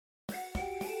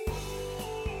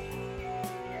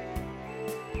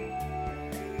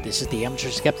This is the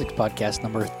Amateur Skeptics podcast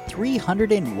number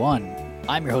 301.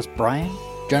 I'm your host, Brian.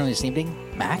 Joining me this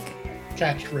evening, Mac.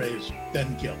 Catchphrase,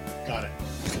 then kill. Got it.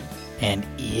 And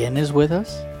Ian is with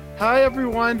us. Hi,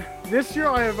 everyone. This year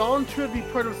I have volunteered to be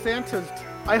part of Santa's.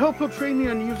 I hope he'll train me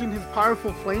on using his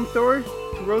powerful flamethrower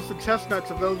to roast the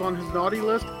chestnuts of those on his naughty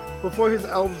list before his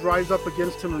elves rise up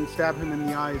against him and stab him in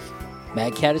the eyes.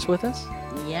 Mad Cat is with us.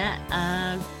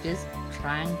 Yeah, just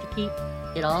trying to keep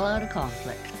it all out of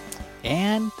conflict.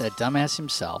 And the dumbass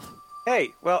himself. Hey,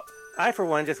 well, I for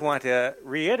one just want to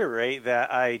reiterate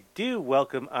that I do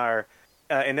welcome our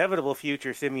inevitable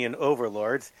future simian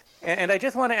overlords. And I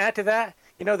just want to add to that,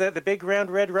 you know, the big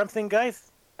round red rump thing, guys?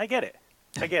 I get it.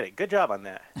 Good job on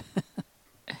that.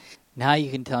 Now you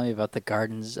can tell me about the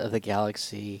Gardens of the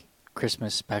Galaxy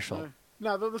Christmas special.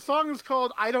 Now, the song is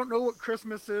called I Don't Know What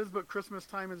Christmas Is, but Christmas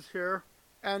Time Is Here.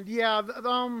 And yeah,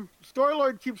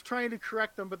 Story-Lord keeps trying to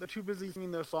correct them, but they're too busy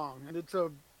singing their song. And it's a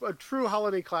true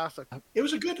holiday classic. It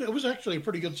was actually a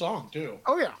pretty good song, too.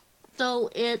 Oh, yeah.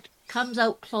 So it comes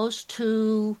out close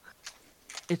to,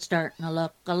 it's starting to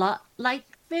look a lot like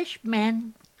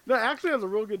Fishman. That actually has a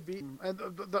real good beat. And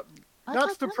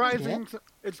not surprising.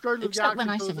 It's Guardians of the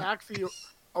Galaxy, so it's actually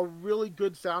a really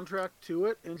good soundtrack to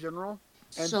it in general.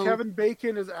 And Kevin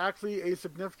Bacon is actually a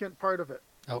significant part of it.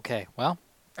 Okay, well.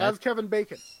 As Kevin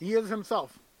Bacon. He is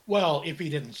himself. Well, if he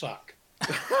didn't suck.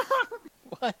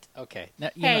 What? Okay. No,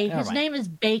 hey, his name is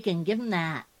Bacon. Give him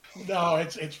that. No,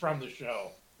 it's from the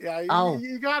show. Yeah,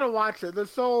 you gotta watch it.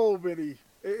 There's so many.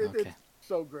 It's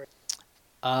so great.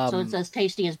 So it's as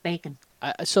tasty as bacon.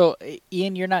 So,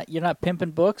 Ian, you're not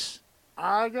pimping books?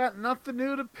 I got nothing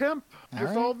new to pimp.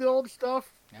 Just all the old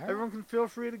stuff. Right. Everyone can feel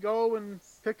free to go and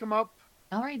pick them up.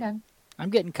 All right, then. I'm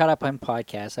getting caught up on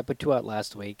podcasts. I put 2 out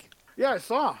last week. Yeah, I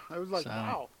saw. I was like,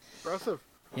 wow, impressive.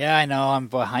 Yeah, I know. I'm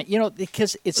behind. You know,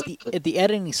 because it's the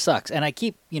editing sucks, and I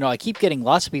keep getting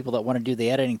lots of people that want to do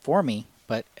the editing for me,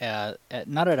 but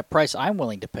not at a price I'm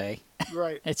willing to pay.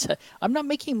 Right. I'm not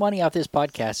making money off this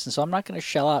podcast, and so I'm not going to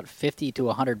shell out $50 to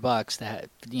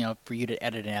 $100 for you to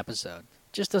edit an episode.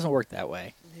 It just doesn't work that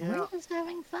way. Yeah. We're just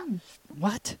having fun.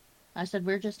 What? I said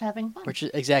we're just having fun. We're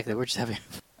just having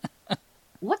fun.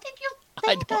 What did you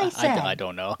think I said? I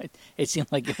don't know. It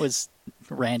seemed like it was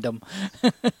random.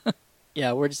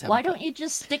 Yeah, we're just having Why fun. don't you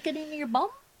just stick it in your bum?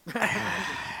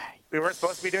 We weren't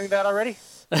supposed to be doing that already?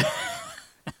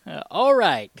 All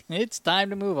right. It's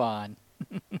time to move on.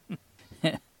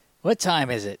 What time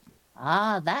is it?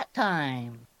 That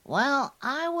time. Well,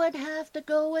 I would have to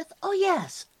go with,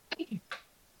 yes.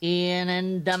 Ian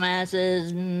and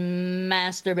Dumbass's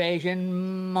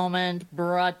masturbation moment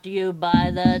brought to you by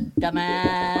the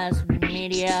Dumbass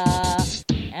Media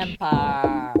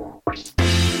Empire.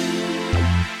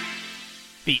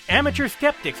 The Amateur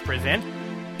Skeptics present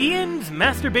Ian's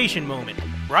masturbation moment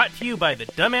brought to you by the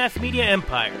Dumbass Media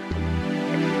Empire.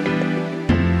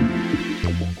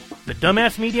 The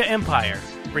Dumbass Media Empire,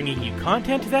 bringing you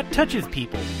content that touches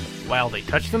people while they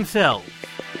touch themselves.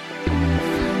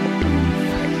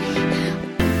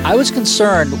 I was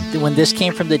concerned when this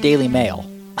came from the Daily Mail.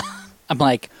 I'm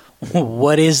like,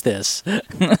 what is this?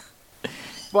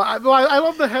 Well, I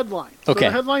love the headline. So okay.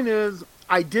 The headline is,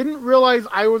 I didn't realize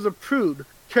I was a prude.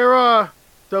 Cara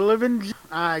Delevingne,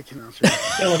 I cannot say.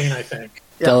 Delevingne, I think.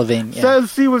 Yeah. Delevingne, yeah.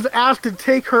 Says she was asked to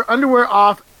take her underwear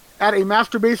off at a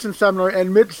masturbation seminar and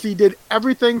admits she did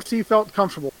everything she felt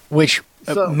comfortable. Which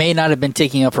may not have been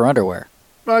taking off her underwear.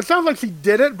 Well, it sounds like she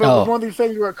did it, but it was one of these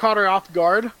things where it caught her off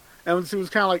guard. And she was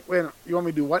kind of like, wait, you want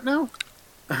me to do what now?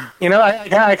 You know,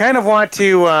 I kind of want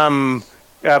to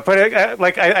put it,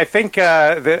 I think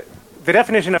the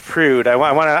definition of prude, I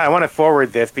want to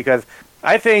forward this because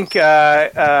I think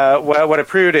what a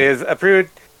prude is, a prude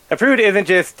isn't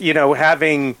just,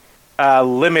 having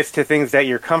limits to things that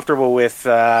you're comfortable with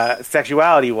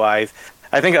sexuality-wise.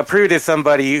 I think a prude is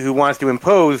somebody who wants to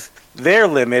impose their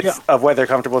limits of what they're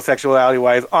comfortable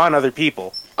sexuality-wise on other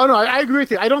people. Oh, no, I agree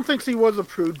with you. I don't think she was a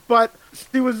prude, but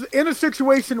she was in a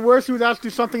situation where she was asked to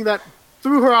do something that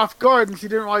threw her off guard, and she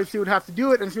didn't realize she would have to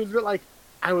do it, and she was a bit like,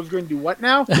 I was going to do what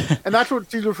now? And that's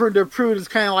what she's referring to a prude, is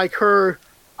kind of like her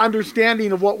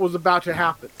understanding of what was about to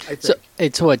happen, I think. So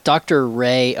it's what Dr.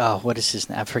 Ray, what is his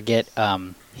name? I forget.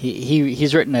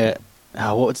 He's written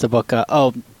what was the book?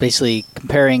 Basically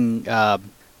comparing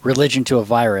religion to a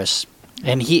virus.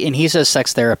 And he's a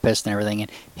sex therapist and everything. And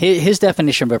his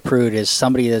definition of a prude is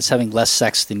somebody that's having less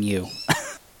sex than you.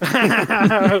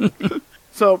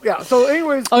 So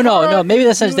anyways. Oh, no. Maybe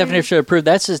that's not his definition of a prude.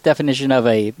 That's his definition of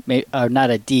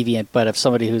not a deviant, but of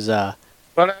somebody who's Well,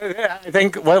 I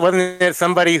think, wasn't it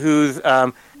somebody who's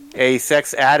a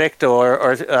sex addict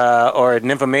or a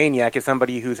nymphomaniac is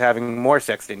somebody who's having more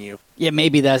sex than you. Yeah,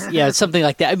 maybe it's something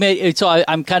like that. I mean, so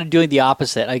I'm kind of doing the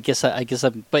opposite. I guess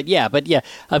I'm, but yeah.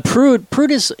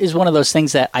 Prude is one of those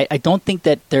things that I don't think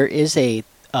that there is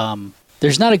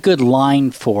there's not a good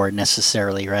line for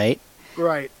necessarily, right?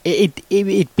 Right.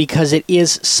 It because it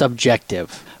is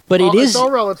subjective, but it's all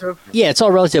relative. Yeah, it's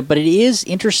all relative, but it is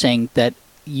interesting that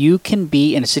you can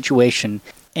be in a situation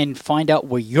and find out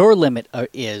where your limit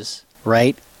is,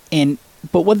 right?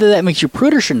 But whether that makes you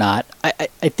prudish or not, I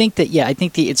think that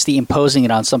it's the imposing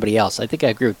it on somebody else. I think I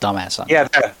agree with Dumbass on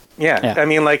that. Yeah. I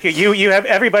mean, like you have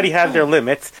everybody has their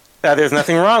limits. There's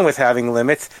nothing wrong with having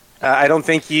limits. I don't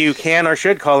think you can or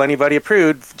should call anybody a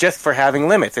prude just for having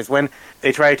limits. It's when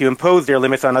they try to impose their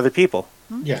limits on other people.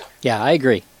 Yeah. Yeah, I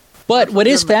agree. But what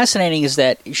is fascinating is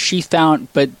that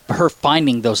her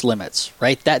finding those limits,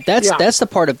 right? That's the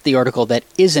part of the article that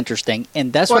is interesting,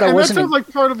 and that's what I wasn't. That sounds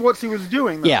like part of what she was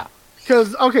doing. Though. Yeah.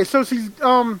 Because so she's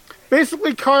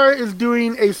basically Kara is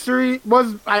doing a series.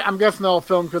 I'm guessing they're all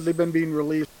filmed because they've been being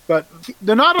released, but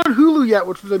they're not on Hulu yet,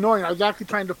 which was annoying. I was actually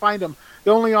trying to find them.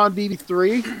 They're only on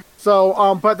BBC3.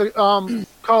 So, but they're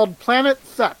called Planet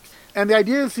Sex, and the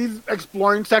idea is she's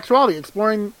exploring sexuality,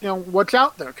 exploring what's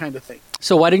out there, kind of thing.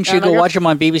 So why didn't you go watch them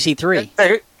on BBC Three?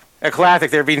 A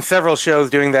classic. There have been several shows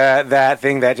doing that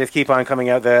thing that just keep on coming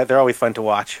out. They're always fun to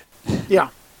watch. Yeah.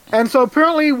 And so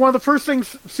apparently one of the first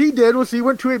things she did was she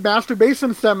went to a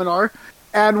masturbation seminar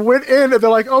and went in, and they're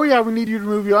like, "Oh yeah, we need you to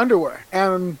remove your underwear."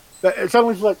 And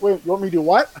suddenly she's like, "Wait, you want me to do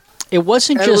what?" It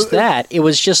wasn't just that. It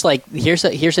was just like here's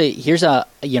a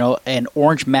an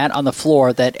orange mat on the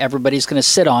floor that everybody's going to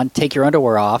sit on. Take your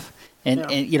underwear off, and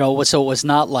so it was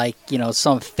not like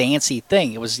some fancy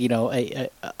thing. It was a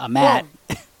mat.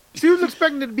 Well, she was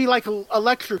expecting it to be like a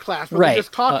lecture class, where they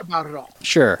just talk about it all.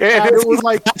 Sure. It was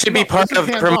like that should be part of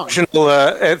the promotional.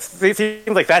 It seems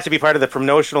like that should be part of the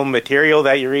promotional material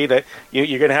that you read. That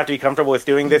you're going to have to be comfortable with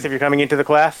doing this if you're coming into the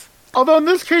class. Although in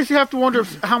this case, you have to wonder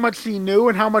how much she knew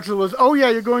and how much it was. Oh yeah,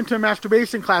 you're going to a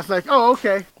masturbation class. Like, oh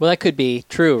okay. Well, that could be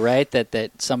true, right?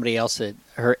 That somebody else,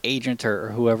 her agent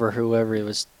or whoever it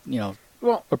was,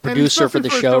 a producer for the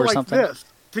show or something. This,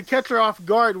 to catch her off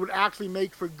guard would actually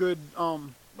make for good.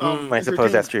 I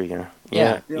suppose that's true.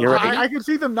 Yeah. You're right. I can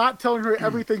see them not telling her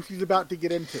everything she's about to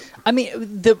get into. I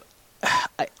mean,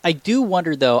 I do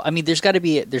wonder though. I mean, there's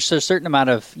a certain amount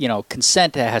of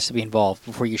consent that has to be involved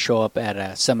before you show up at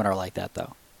a seminar like that,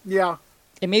 though. Yeah.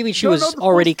 And maybe she was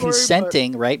already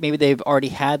consenting, right? Maybe they've already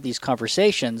had these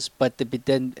conversations, but they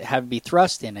didn't have to be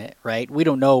thrust in it, right? We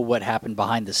don't know what happened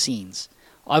behind the scenes.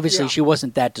 Obviously, she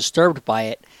wasn't that disturbed by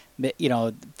it.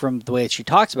 From the way she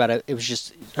talks about it, it was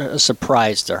just a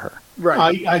surprise to her.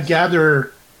 Right. I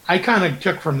gather. I kind of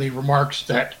took from the remarks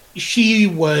that she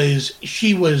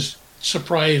was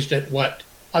surprised at what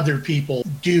other people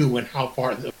do and how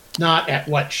far, not at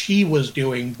what she was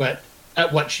doing, but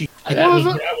at what she. That was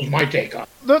my take on it.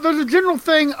 There's a general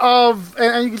thing of,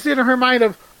 and you can see it in her mind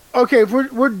of, okay, if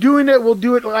we're doing it, we'll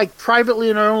do it like privately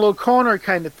in our own little corner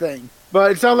kind of thing.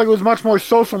 But it sounded like it was much more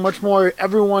social, much more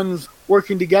everyone's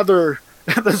working together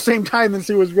at the same time than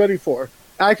she was ready for.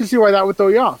 And I can see why that would throw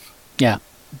you off. Yeah.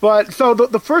 But so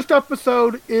the first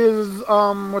episode is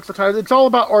what's the title? It's all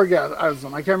about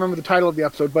orgasm. I can't remember the title of the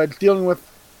episode, but it's dealing with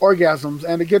orgasms,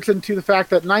 and it gets into the fact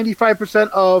that 95%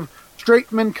 of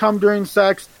straight men come during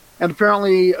sex, and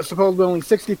apparently, supposedly, only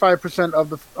 65% of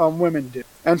the women do.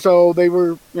 And so they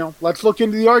were, let's look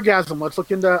into the orgasm. Let's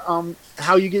look into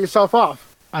how you get yourself off.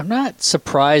 I'm not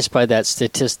surprised by that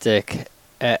statistic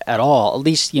at all. At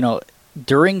least,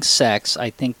 during sex, I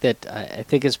think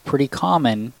it's pretty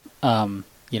common.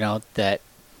 That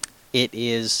it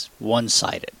is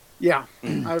one-sided. Yeah.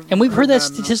 And we've heard that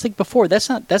statistic before. That's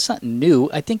not new.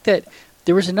 I think that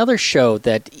there was another show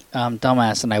that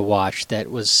Dumbass and I watched that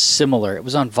was similar. It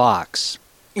was on Vox.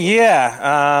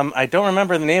 Yeah. I don't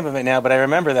remember the name of it now, but I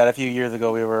remember that a few years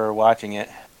ago we were watching it.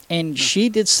 And she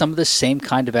did some of the same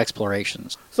kind of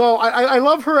explorations. So I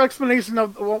love her explanation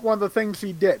of one of the things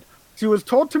she did. She was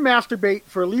told to masturbate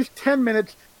for at least 10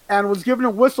 minutes and was given a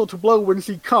whistle to blow when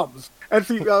she comes. And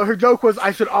her joke was,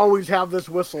 I should always have this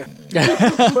whistle.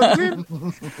 But then,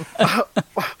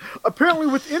 apparently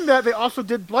within that, they also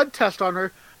did blood tests on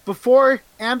her before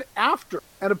and after.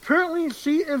 And apparently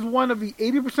she is one of the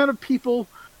 80% of people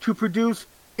to produce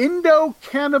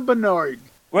endocannabinoids.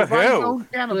 Woohoo!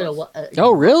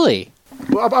 Oh, really?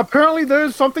 Well, apparently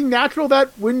there's something natural that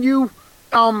when you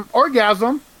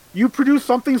orgasm, you produce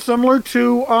something similar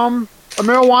to a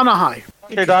marijuana high.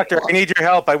 Hey, doctor, I need your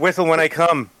help. I whistle when I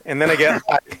come, and then I get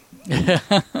high.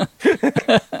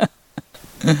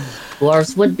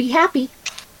 Dwarves would be happy.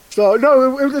 So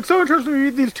no, it's so interesting to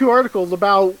read these two articles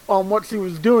about what she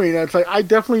was doing. It's like I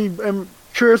definitely am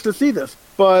curious to see this.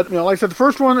 But like I said, the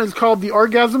first one is called The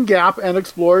Orgasm Gap and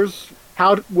explores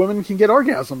how women can get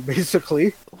orgasm,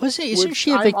 basically. Isn't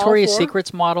she a Victoria's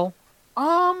Secrets model?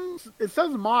 It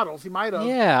says model. She might have.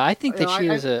 Yeah, I think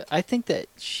that I think that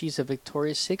she's a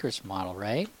Victoria's Secrets model,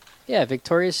 right? Yeah,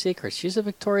 Victoria's Secrets. She's a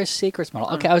Victoria's Secrets model.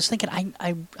 Okay, I was thinking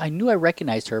I knew I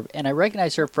recognized her, and I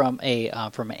recognized her from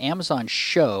an Amazon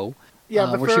show.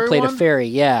 Yeah, where she played a fairy.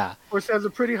 Yeah, where she has a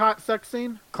pretty hot sex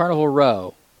scene. Carnival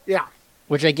Row. Yeah,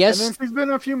 which I guess. And then she's been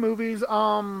in a few movies.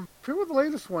 I forget what the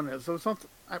latest one is. So something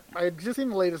I had just seen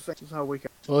the latest thing. This how we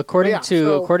got. Well, according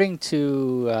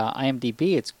to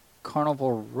IMDb, it's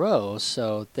Carnival Row.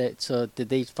 So did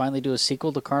they finally do a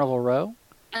sequel to Carnival Row?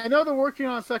 I know they're working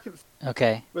on a second.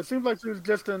 Okay. But it seems like she was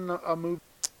just in a movie.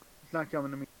 It's not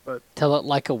coming to me, but Tell It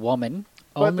Like a Woman.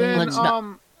 But then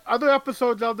other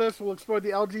episodes of this will explore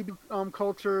the LGBT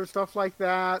culture, stuff like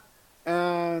that,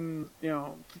 and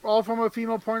all from a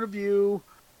female point of view.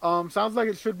 Sounds like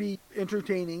it should be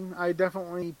entertaining. I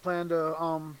definitely plan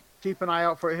to keep an eye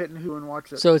out for it hitting Hulu and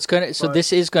watch it. So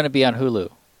this is gonna be on Hulu.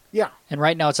 Yeah. And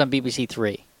right now it's on BBC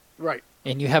Three. Right.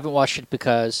 And you haven't watched it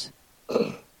because.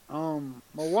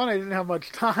 Well, one, I didn't have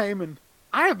much time, and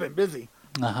I have been busy.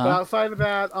 Uh-huh. But outside of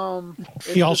that,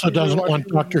 he also doesn't want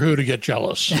Doctor Who to get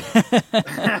jealous.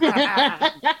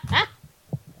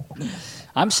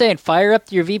 I'm saying fire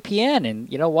up your VPN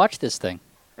and watch this thing.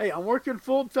 Hey, I'm working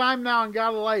full time now and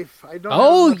got a life. I don't.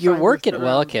 Oh, you're working.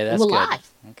 Well, okay, that's good.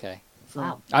 Okay.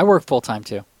 Wow. I work full time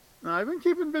too. No, I've been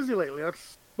keeping busy lately.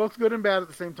 That's both good and bad at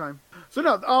the same time. So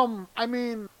no, I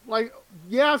mean,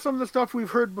 some of the stuff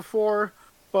we've heard before.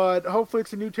 But hopefully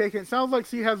it's a new take. And it sounds like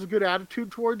she has a good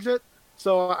attitude towards it.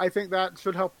 So I think that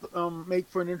should help make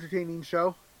for an entertaining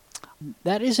show.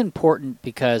 That is important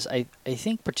because I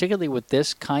think particularly with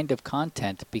this kind of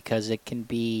content, because it can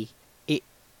be,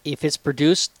 if it's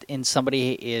produced and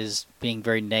somebody is being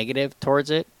very negative towards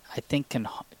it, I think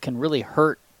can really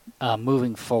hurt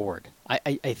moving forward.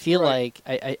 I feel like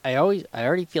I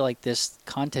already feel like this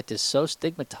content is so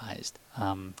stigmatized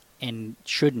and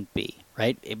shouldn't be.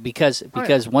 Right, because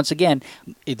once again,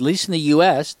 at least in the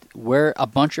U.S., we're a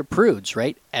bunch of prudes,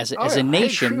 right? As a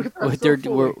nation,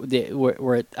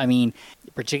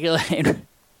 particularly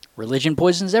religion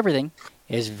poisons everything,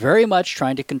 is very much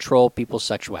trying to control people's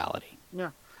sexuality.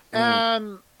 Yeah,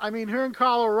 and I mean here in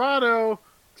Colorado,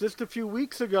 just a few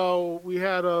weeks ago, we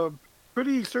had a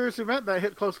pretty serious event that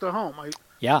hit close to home.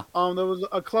 There was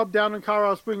a club down in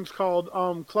Colorado Springs called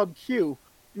Club Q.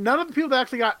 None of the people that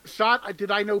actually got shot did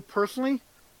I know personally,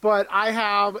 but I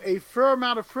have a fair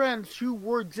amount of friends who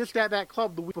were just at that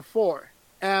club the week before,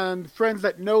 and friends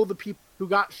that know the people who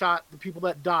got shot, the people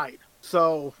that died.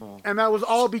 So, and that was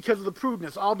all because of the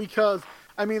prudeness, all because,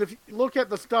 I mean, if you look at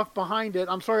the stuff behind it,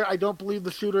 I'm sorry, I don't believe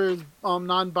the shooter is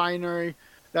non-binary.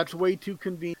 That's way too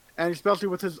convenient, and especially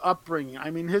with his upbringing.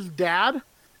 I mean, his dad,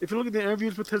 if you look at the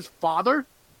interviews with his father's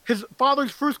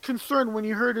first concern when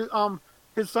he heard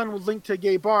his son was linked to a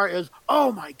gay bar is,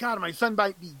 oh my God, my son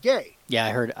might be gay. Yeah, I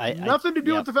heard. Nothing to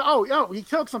do with the fact, he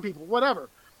killed some people, whatever.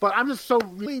 But I'm just so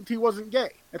relieved he wasn't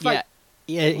gay. It's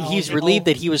he's relieved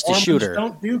that he was the shooter.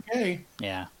 Don't do gay.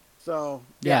 Yeah. So,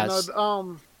 yes.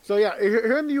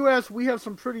 Here in the U.S., we have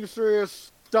some pretty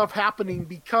serious stuff happening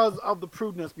because of the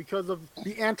prudeness, because of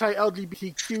the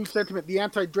anti-LGBTQ sentiment, the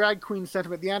anti-drag queen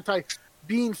sentiment, the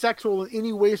anti-being sexual in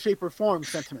any way, shape, or form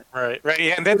sentiment. Right.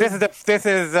 Yeah, and this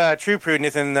is true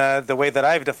prudence in the way that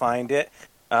I've defined it,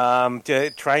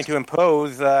 trying to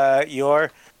impose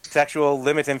your sexual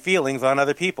limits and feelings on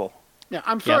other people. Yeah,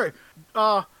 I'm sorry.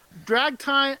 Drag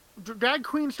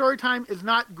queen story time is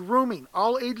not grooming.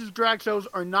 All ages drag shows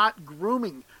are not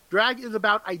grooming. Drag is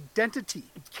about identity.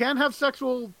 It can have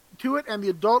sexual to it, and the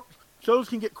adult shows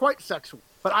can get quite sexual.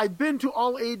 But I've been to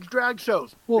all age drag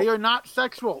shows. They are not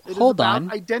sexual. It is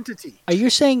about identity. Are you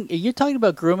talking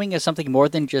about grooming as something more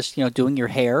than just, doing your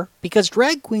hair? Because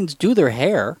drag queens do their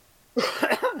hair.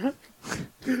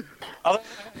 I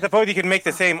suppose you could make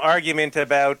the same argument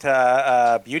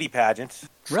about beauty pageants.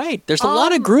 Right. There's a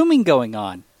lot of grooming going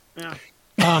on. Yeah.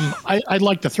 I'd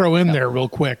like to throw in there real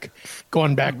quick,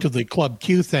 going back to the Club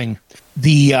Q thing.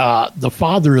 The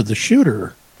father of the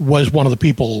shooter was one of the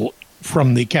people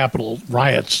from the Capitol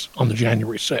riots on the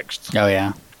January 6th. Oh,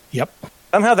 yeah. Yep.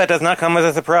 Somehow that does not come as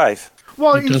a surprise.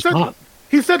 Well,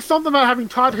 he said something about having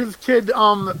taught his kid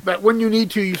that when you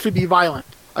need to, you should be violent.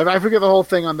 I forget the whole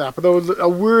thing on that, but there was a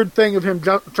weird thing of him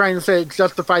trying to say it's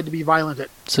justified to be violent.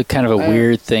 It's kind of a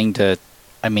weird thing to...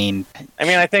 I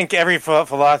think every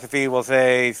philosophy will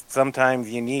say sometimes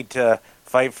you need to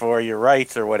fight for your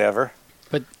rights or whatever.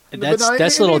 But That's But,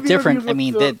 that's a any little of the different. interviews I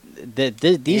mean,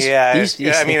 with these yeah, these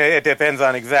I mean, it depends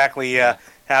on exactly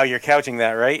how you're couching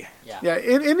that, right? Yeah,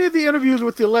 in any of the interviews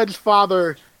with the alleged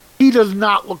father, he does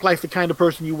not look like the kind of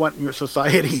person you want in your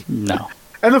society. no.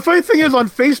 And the funny thing is, on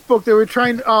Facebook, they were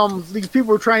trying. These people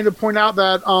were trying to point out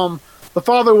that the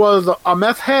father was a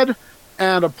meth head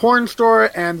and a porn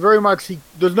star, and very much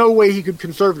there's no way he could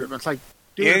conserve him. It's like,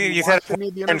 dude, You said any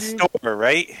of the porn interviews? store,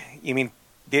 right? You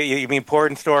mean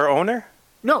porn store owner?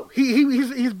 No,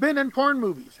 he's been in porn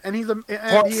movies, and he's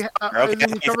is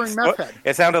covering meth head.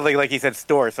 It sounded like he said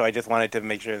store, so I just wanted to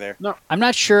make sure there. No, I'm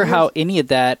not sure how any of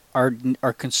that are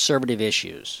conservative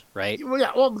issues, right? well,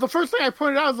 yeah. Well, the first thing I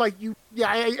pointed out is like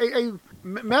a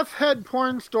meth head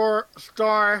porn star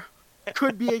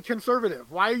could be a conservative.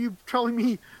 Why are you telling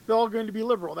me they're all going to be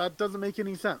liberal? That doesn't make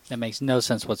any sense. That makes no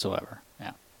sense whatsoever.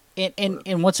 Yeah.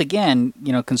 And once again,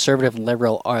 conservative and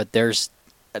liberal there's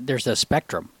a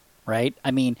spectrum, right?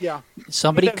 I mean, Yeah.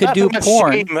 somebody Not could so do much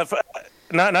porn. shame,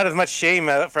 not as much shame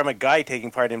from a guy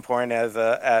taking part in porn as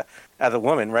a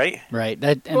woman, right? Right.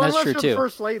 That's Unless true you're too. the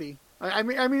first lady. I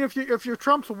mean, if you're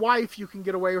Trump's wife, you can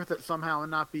get away with it somehow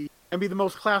and be the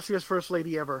most classiest first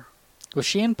lady ever. Was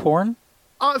she in porn?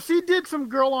 She did some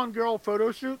girl-on-girl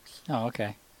photo shoots. Oh,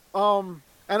 okay.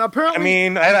 And apparently, I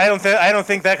mean, I don't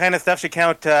think that kind of stuff should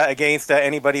count against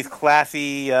anybody's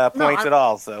classy points at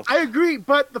all. So I agree,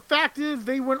 but the fact is,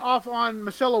 they went off on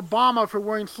Michelle Obama for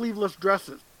wearing sleeveless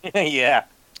dresses. yeah.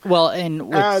 Well,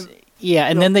 and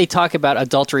then they talk about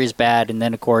adultery is bad, and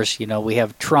then of course we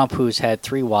have Trump, who's had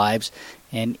 3 wives,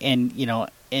 and a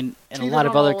lot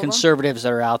of other conservatives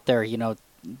that are out there,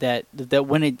 that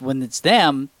when it's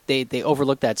them, they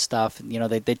overlook that stuff.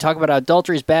 They talk about how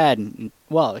adultery is bad, and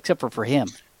well, except for him.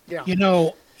 Yeah.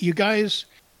 You guys,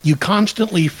 you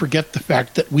constantly forget the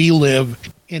fact that we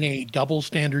live in a double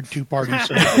standard two-party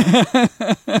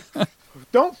system.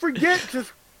 Don't forget to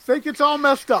think it's all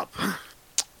messed up.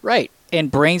 Right,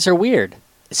 and brains are weird,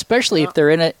 especially if they're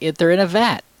in a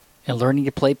vat and learning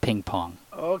to play ping pong.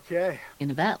 Okay.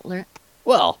 In that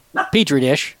Well, petri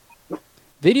dish.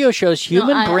 Video shows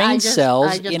human brain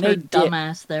cells I just in heard a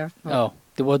dumbass there. Oh,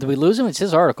 did we lose him? It's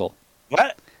his article.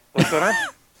 What? What's going on?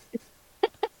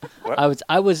 What?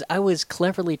 I was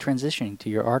cleverly transitioning to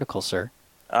your article, sir.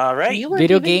 All right. You weren't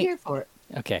Video even game- here for it.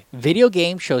 Okay. Video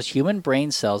game shows human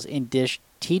brain cells in dish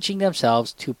teaching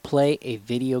themselves to play a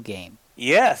video game.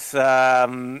 Yes. We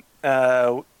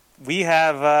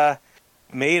have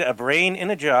made a brain in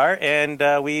a jar,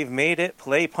 and we've made it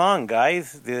play Pong,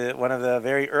 guys. One of the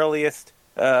very earliest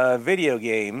video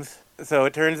games. So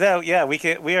it turns out,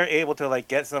 we are able to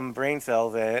get some brain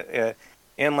cells in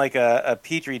a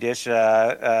petri dish.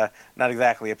 Not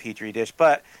exactly a petri dish,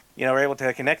 but we're able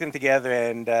to connect them together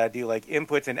and do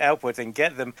inputs and outputs and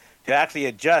get them to actually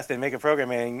adjust and make a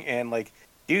program and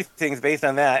do things based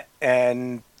on that.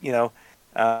 And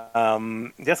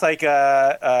just like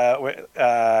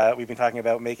we've been talking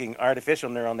about making artificial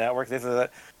neural networks, this is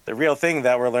the real thing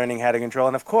that we're learning how to control.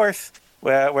 And of course,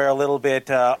 we're a little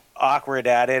bit awkward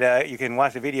at it. You can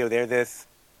watch the video there. This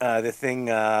thing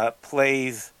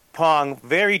plays Pong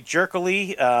very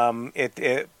jerkily.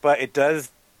 But it does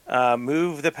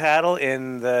move the paddle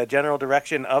in the general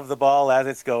direction of the ball as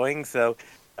it's going. So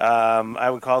I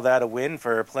would call that a win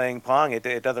for playing Pong.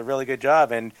 It does a really good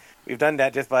job, and we've done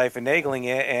that just by finagling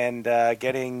it and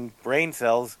getting brain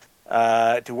cells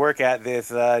to work at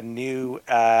this new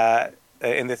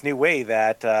in this new way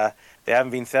that they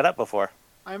haven't been set up before.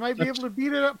 I might be able to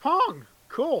beat it at Pong.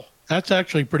 Cool. That's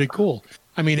actually pretty cool.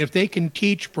 I mean, if they can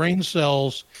teach brain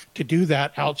cells to do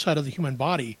that outside of the human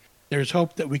body, there's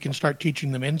hope that we can start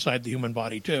teaching them inside the human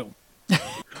body too.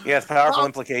 Yes, powerful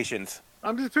implications.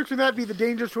 I'm just picturing that be the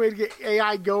dangerous way to get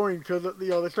AI going, because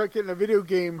they start getting a video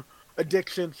game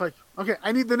addiction. It's like, okay,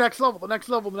 I need the next level, the next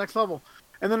level, the next level.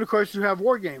 And then, of course, you have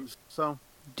war games. So,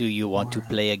 do you want to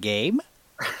play a game?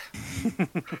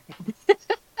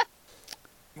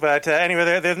 But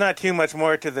anyway, there's not too much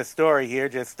more to the story here.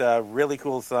 Just really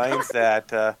cool science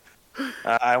that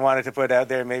I wanted to put out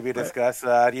there and maybe discuss.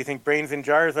 Do you think brains in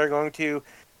jars are going to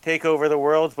take over the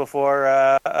world before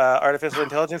artificial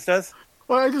intelligence does?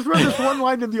 Well, I just read this one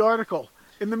line in the article.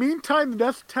 In the meantime, the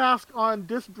next task on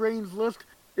this brain's list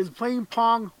is playing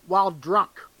Pong while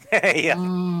drunk.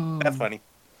 Yeah, that's funny.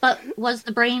 But was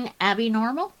the brain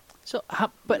abnormal? So,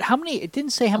 how many? It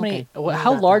didn't say how many. Okay.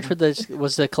 How large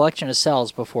was the collection of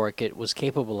cells before it was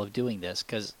capable of doing this?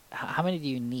 Because how many do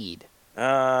you need?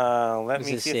 Let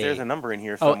me see if there's a number in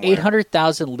here somewhere.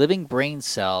 800,000 living brain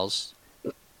cells.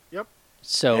 Yep.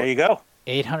 So there you go.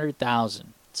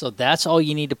 800,000. So that's all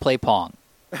you need to play Pong.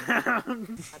 Not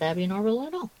abnormal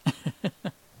at all.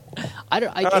 I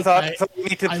don't. So we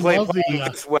need to I play love the,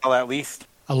 this well, at least.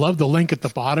 I love the link at the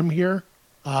bottom here.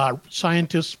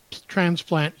 Scientists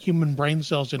transplant human brain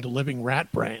cells into living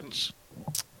rat brains.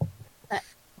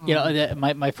 You know,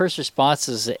 my first response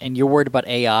is, and you're worried about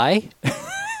AI?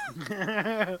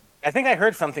 I think I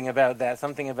heard something about that.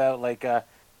 Something about like that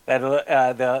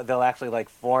they'll actually like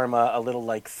form a little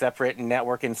like separate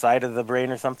network inside of the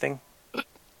brain or something.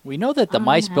 We know that the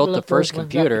mice had to built the look those first ones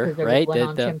up computer, because there was right? one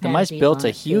on The mice chimpanzees built on a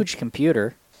it, too. huge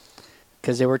computer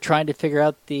because they were trying to figure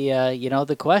out the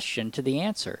the question to the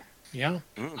answer. Yeah.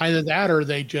 Either that or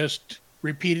they just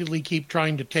repeatedly keep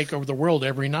trying to take over the world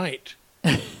every night.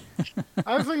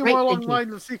 I was thinking Great more along thinking. the lines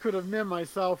of the Secret of Nim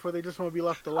myself, where they just want to be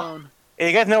left alone. Hey,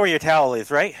 you guys know where your towel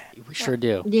is, right? We sure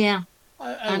do. Yeah.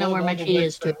 I know love where all my the tea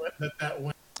ways is, too. that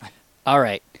went. All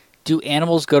right. Do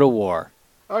animals go to war?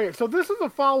 Okay, so this is a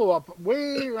follow-up.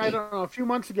 I don't know, a few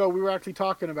months ago, we were actually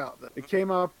talking about this. It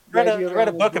came up. the I idea of read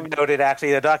a animals book going- about it,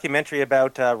 actually, a documentary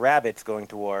about rabbits going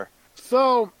to war.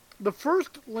 So the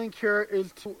first link here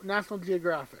is to National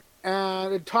Geographic,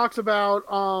 and it talks about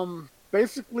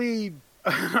basically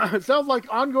it sounds like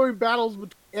ongoing battles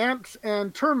between ants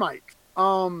and termites.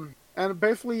 And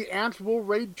basically ants will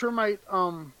raid termite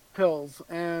hills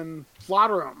and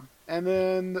slaughter them. And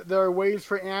then there are ways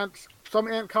for some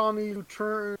ant colonies to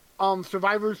turn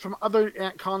survivors from other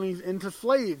ant colonies into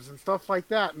slaves and stuff like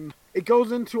that. And it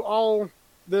goes into all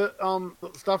the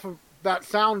stuff that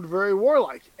sound very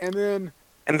warlike. And then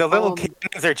And the little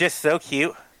kittens are just so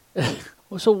cute.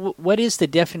 So what is the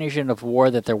definition of war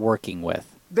that they're working with?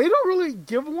 they don't really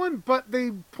give one, but they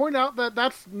point out that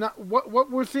that's not what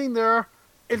we're seeing there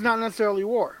is not necessarily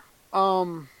war.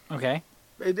 Okay.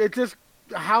 It's just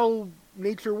how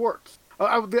nature works.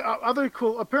 The other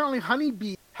cool, apparently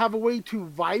honeybees have a way to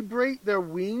vibrate their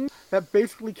wings that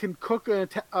basically can cook an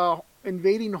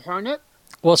invading hornet.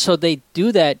 Well, so they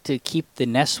do that to keep the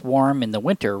nest warm in the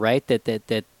winter, right?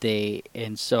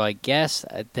 And so I guess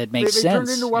that makes They sense. turned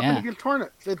into a weapon Yeah. against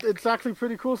hornets. It's actually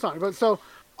pretty cool sounding. But so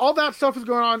all that stuff is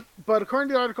going on, but according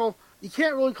to the article, you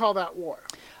can't really call that war.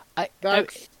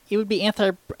 It would be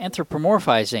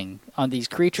anthropomorphizing on these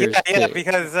creatures. Yeah,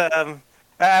 because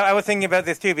I was thinking about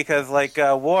this too, because like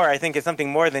war, I think is something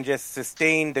more than just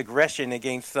sustained aggression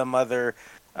against some other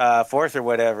force or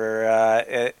whatever.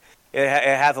 It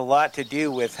has a lot to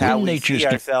do with how we see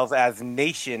ourselves as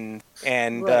nations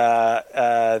and Right.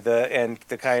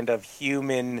 the kind of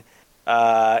human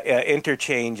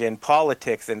interchange and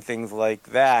politics and things like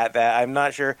that I'm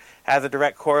not sure has a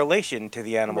direct correlation to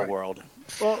the animal Right. world.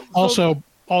 Well, so-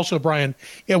 Also, Brian,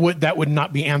 that would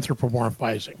not be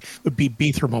anthropomorphizing. It would be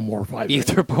beathropomorphizing.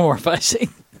 Anthropomorphizing.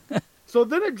 So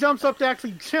then it jumps up to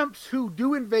actually chimps who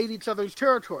do invade each other's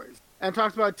territories, and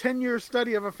talks about a 10-year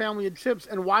study of a family of chimps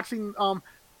and watching.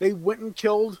 They went and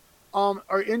killed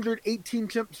or injured 18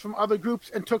 chimps from other groups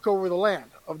and took over the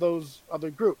land of those other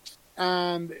groups.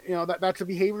 And that's a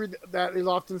behavior that is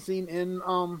often seen in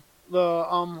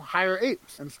the higher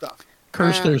apes and stuff.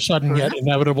 Curse And- their sudden yet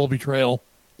inevitable betrayal.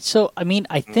 So, I mean,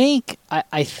 I think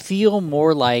I feel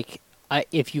more like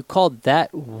if you called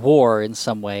that war in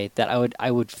some way, that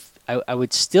I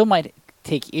would still might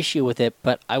take issue with it,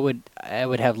 but I would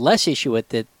have less issue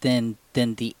with it than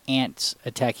the ants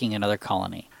attacking another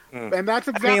colony. And that's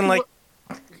exactly I mean, like,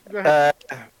 Go ahead.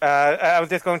 I was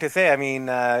just going to say, I mean,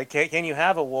 can you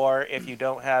have a war if you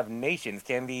don't have nations?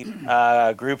 Can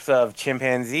the groups of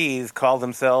chimpanzees call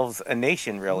themselves a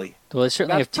nation, really? Well, they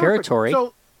certainly That's have territory. perfect.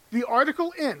 So the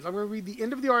article ends. I'm going to read the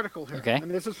end of the article here. Okay. And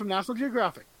this is from National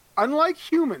Geographic. Unlike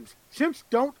humans, chimps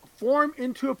don't form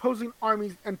into opposing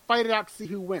armies and fight it out to see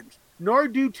who wins, nor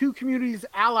do two communities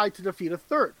ally to defeat a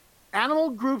third.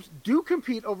 Animal groups do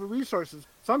compete over resources,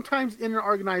 sometimes in an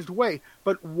organized way,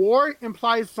 but war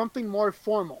implies something more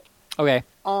formal. Okay.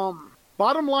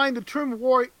 Bottom line, the term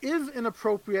war is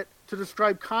inappropriate to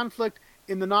describe conflict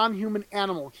in the non-human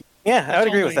animal kingdom. Yeah, I would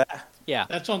agree only- with that. Yeah.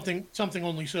 That's something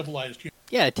only civilized humans.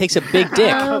 Yeah, it takes a big dick.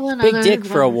 Well, Big another dick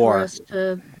for a one war. us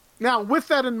to- Now, with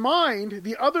that in mind,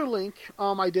 the other link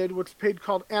I did, which page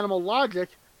called Animal Logic,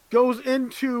 goes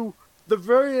into the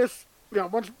various,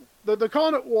 they're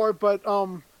calling it war, but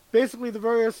basically the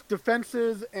various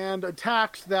defenses and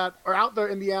attacks that are out there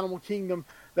in the animal kingdom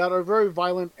that are very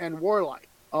violent and warlike.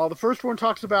 The first one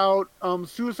talks about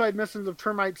suicide missions of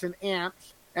termites and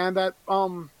ants, and that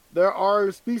there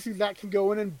are species that can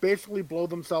go in and basically blow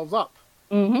themselves up.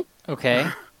 Mhm. Okay.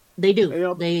 They do.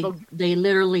 Yeah, They so- they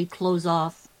literally close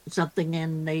off something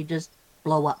and they just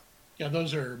blow up. Yeah,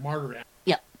 those are martyr ants.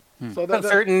 So that,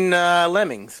 Certain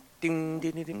lemmings. Ding,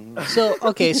 ding, ding, ding. So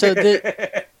those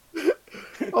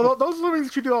although those lemmings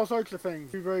can do all sorts of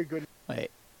things. Be very good. wait.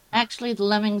 Actually, the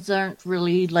lemmings aren't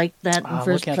really like that in I'm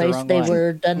first looking at the place. wrong They one.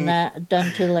 were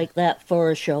done to like that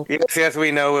for a show. Yes,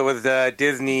 we know it was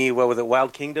Disney. What was it?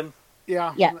 Wild Kingdom.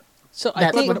 Yeah. Yeah. So I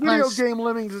That's But think the what it video was. game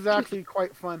Lemmings is actually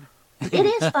quite fun. It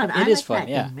is fun. I It is like fun, that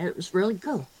yeah. game. It was really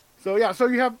cool. So yeah, so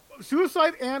you have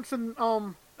suicide ants and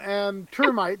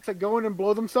termites that go in and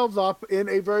blow themselves up in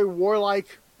a very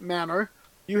warlike manner.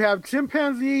 You have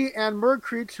chimpanzee and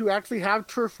mercreets who actually have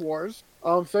turf wars.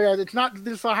 So yeah, it's not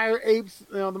just the higher apes.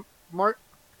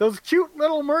 Those cute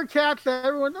little mercats that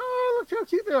everyone, oh, look how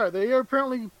cute they are. They are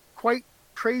apparently quite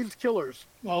crazed killers.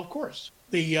 Well, of course.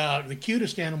 The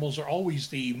cutest animals are always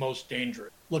the most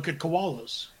dangerous. Look at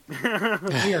koalas.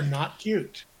 They are not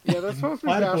cute. Yeah, that's supposed to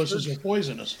be Platypuses bastards. are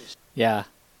poisonous. yeah.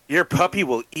 Your puppy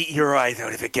will eat your eyes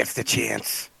out if it gets the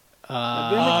chance.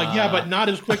 Yeah, but not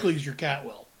as quickly as your cat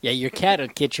will. Yeah, your cat will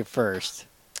get you first.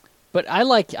 But I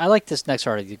like this next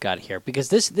article you got here because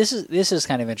this is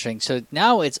kind of interesting. So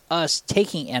now it's us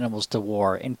taking animals to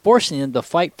war and forcing them to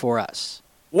fight for us.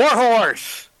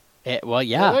 Warhorse. Well,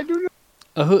 yeah. I do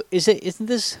Who is it? Isn't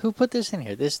this who put this in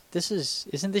here?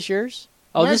 Isn't this yours?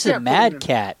 Oh, Mad this is Cat put it Mad in.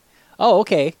 Cat. Oh,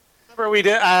 okay. Remember we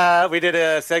did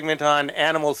a segment on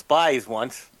animal spies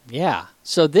once. Yeah.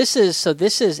 So this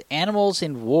is Animals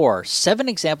in War. 7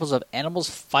 examples of animals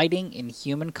fighting in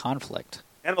human conflict.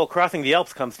 Animal Crossing the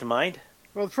Alps comes to mind.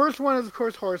 Well, the first one is, of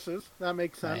course, horses. That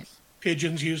makes sense. Right.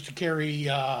 Pigeons used to carry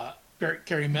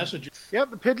messages.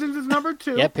 Yep, the pigeons is number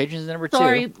 2. Yeah, pigeons number 2.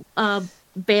 Sorry,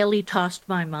 Bailey tossed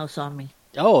my mouse on me.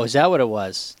 Oh, is that what it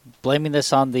was? Blaming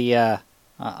this on the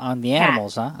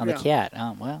animals, huh? On Yeah. the cat.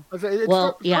 Oh, well.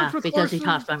 Well, yeah, starts with because he horses.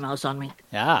 tossed my mouse on me.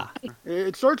 Yeah.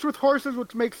 It starts with horses,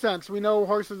 which makes sense. We know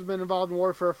horses have been involved in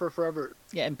warfare for forever.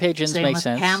 Yeah, and pigeons Same make with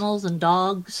sense. camels and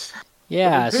dogs.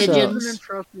 Yeah, The so pigeons is an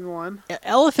interesting one.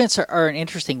 elephants are an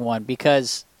interesting one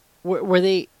because were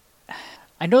they?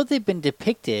 I know they've been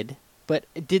depicted, but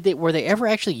were they ever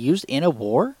actually used in a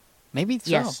war? Maybe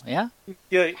so. Yes. Yeah.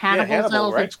 Yeah, Hannibal's Hannibal,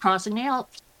 elephants crossing the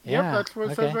Alps. Yeah. Yep, that's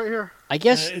what it says right here. I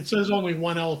guess. It says only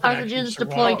one elephant actually Carthaginians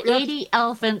survived. deployed 80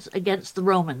 elephants against the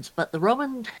Romans, but the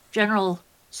Roman general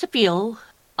Scipio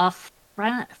of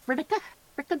Africanus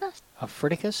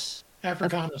Africanus?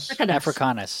 Africanus.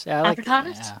 Africanus. Yeah, I like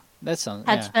Africanus? Yeah, that sounds.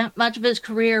 had Yeah. spent much of his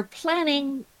career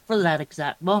planning for that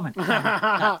exact moment. How he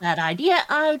got that idea,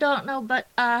 I don't know, but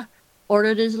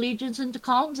ordered his legions into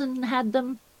columns and had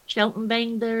them shout and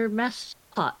bang their mess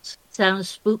pots. Sounds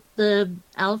spooked the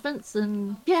elephants,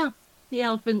 and yeah, the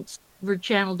elephants were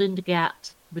channeled into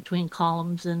gaps between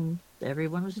columns, and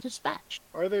everyone was dispatched.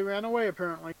 Or they ran away,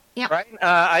 apparently. Right?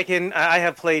 I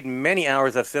have played many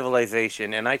hours of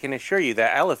Civilization, and I can assure you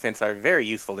that elephants are very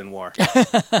useful in war. Yeah,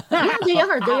 they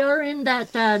are. They are in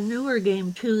that newer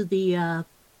game too. The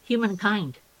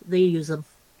Humankind. They use them.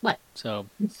 What? So,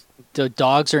 the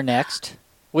dogs are next,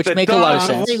 which The make a lot of dogs.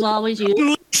 sense. They've always used.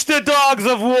 Unleash the dogs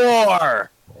of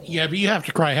war! Yeah, but you have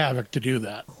to cry havoc to do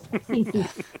that.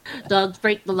 Dogs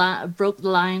broke the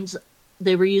lines.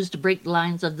 They were used to break the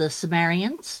lines of the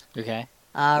Sumerians. Okay.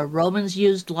 Romans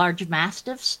used large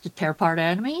mastiffs to tear apart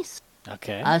enemies.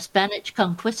 Okay. Spanish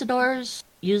conquistadors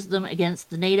used them against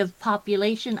the native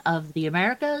population of the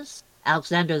Americas.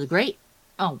 Alexander the Great.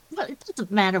 Oh, well, it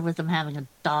doesn't matter with them having a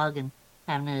dog and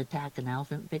having to attack an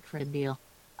elephant. Big friend deal.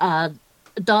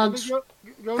 Dogs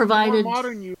Go provided- to more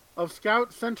modern use of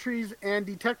scout, sentries, and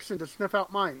detection to sniff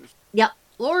out mines. Yep.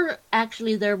 Or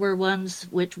actually, there were ones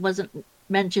which wasn't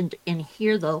mentioned in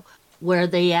here, though, where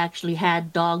they actually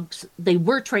had dogs. They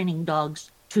were training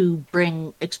dogs to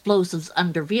bring explosives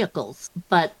under vehicles,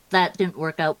 but that didn't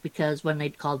work out because when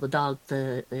they'd call the dog,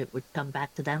 it would come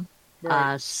back to them.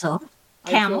 Right. So I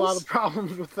see a lot camels. of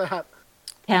problems with that.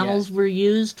 Camels were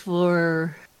used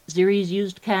for. Xeres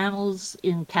used camels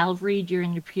in cavalry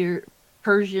during the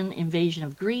Persian invasion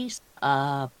of Greece.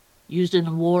 Used in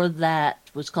a war that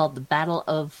was called the Battle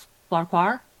of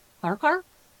Farquhar. Farquhar?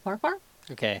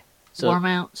 Okay. So, War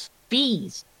mounts.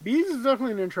 Bees. Bees is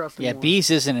definitely an interesting yeah, one. bees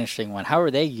is an interesting one. How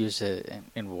are they used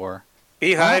in war?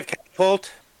 Beehive,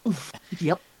 catapult.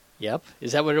 Yep. Yep.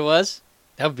 Is that what it was?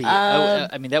 That would be.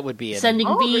 I mean, that would be it. Sending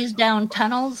Oh, bees down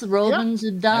tunnels. The Romans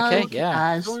had dug. Okay,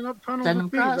 yeah. Going up tunnels Send them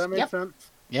with bees, across, that makes yep. sense.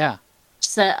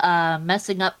 Yeah.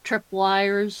 Messing up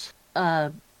tripwires.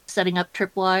 Setting up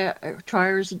trip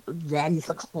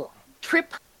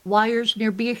wires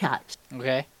near beehives.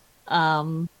 Okay.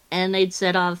 And they'd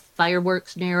set off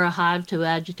fireworks near a hive to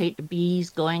agitate the bees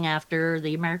going after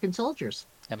the American soldiers.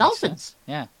 That makes Dolphins. sense.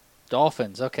 Yeah.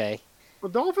 Dolphins. Okay. Well,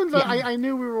 dolphins, Yeah. I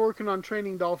knew we were working on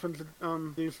training dolphins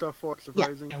to do stuff for it,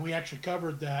 surprising. And we actually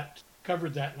covered that in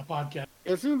the podcast.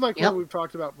 It seems like Yep. what we've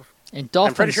talked about before. And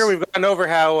dolphins. I'm pretty sure we've gone over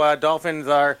how dolphins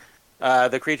are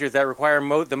the creatures that require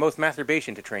the most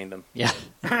masturbation to train them. Yeah.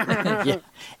 Yeah.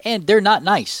 And they're not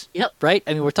nice. Yep. Right?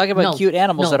 I mean, we're talking about cute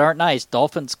animals no. that aren't nice.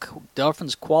 Dolphins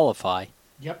qualify.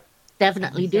 Yep.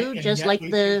 Definitely do, And just yet like we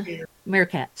the compare-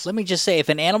 meerkats. Let me just say, if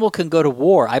an animal can go to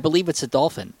war, I believe it's a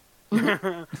dolphin.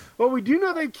 Well, we do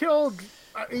know they killed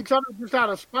each other just out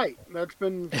of spite. That's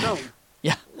been shown.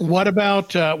 Yeah. What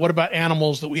about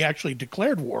animals that we actually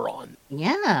declared war on?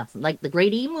 Yeah, like the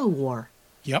Great Emu War.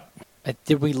 Yep.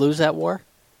 Did we lose that war?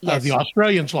 Yes, The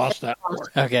Australians lost that war.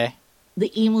 Okay.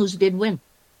 the emus did win.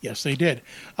 Yes, they did.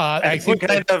 I think we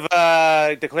kind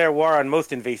of declare war on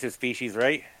most invasive species,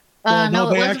 right? Well, no, No,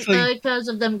 it they wasn't actually- because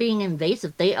of them being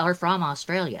invasive. They are from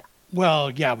Australia. Well,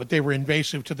 yeah, but they were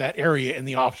invasive to that area in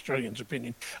the Australians'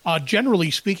 opinion.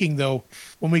 Generally speaking, though,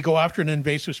 when we go after an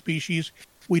invasive species,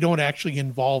 we don't actually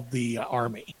involve the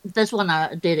army. This one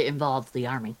did involve the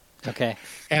army. Okay.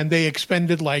 And they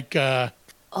expended like Oh,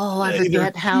 I either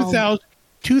forget how.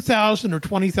 2,000 or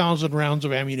 20,000 rounds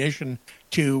of ammunition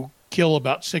to kill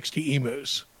about 60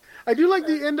 emus. I do like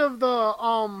the end of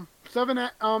the 7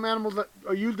 animals that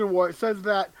are used in war. It says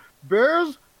that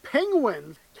bears,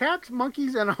 penguins, cats,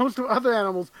 monkeys, and a host of other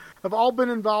animals have all been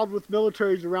involved with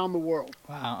militaries around the world.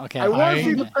 Wow. Okay. I want to I-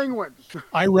 see the penguins.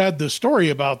 I read the story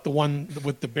about the one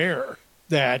with the bear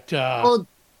that Oh,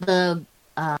 the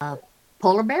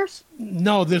polar bears?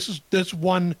 no, this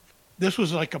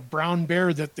was like a brown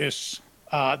bear that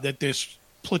this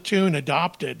platoon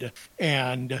adopted,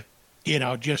 and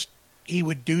just he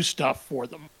would do stuff for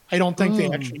them. I don't think they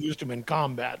actually used him in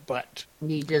combat, but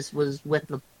He just was with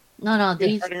the. No,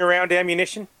 these. Turning around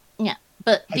ammunition. Yeah,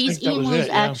 but I these think that was emus it,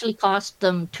 yeah. actually cost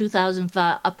them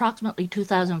approximately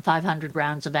 2,500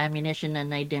 rounds of ammunition,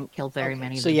 and they didn't kill very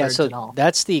many of So the yeah, birds so at all.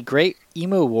 that's the Great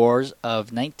Emu Wars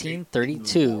of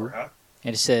 1932,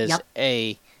 and it says Yep.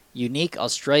 a unique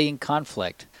Australian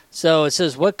conflict. So it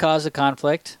says what caused the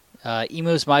conflict?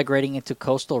 Emus migrating into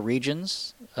coastal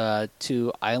regions,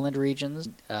 to island regions.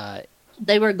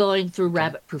 They were going through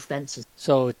rabbit-proof fences.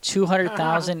 So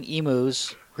 200,000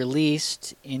 emus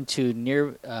released into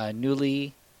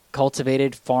newly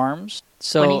cultivated farms.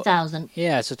 So 20,000.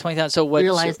 yeah, so 20,000. So what?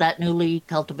 Realized that newly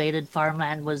cultivated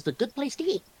farmland was the good place to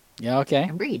eat Yeah. Okay.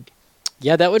 and breed.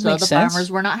 Yeah, that would So make the sense.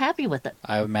 farmers were not happy with it.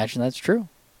 I imagine that's true.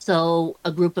 So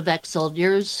a group of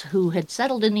ex-soldiers who had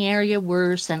settled in the area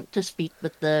were sent to speak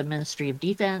with the Ministry of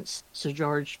Defense, Sir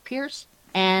George Pierce,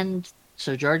 and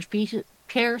Sir George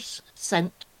Pierce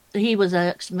he was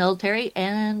ex-military,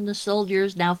 and the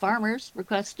soldiers, now farmers,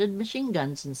 requested machine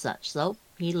guns and such, so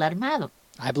he let them have them.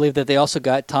 I believe that they also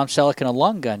got Tom Selleck and a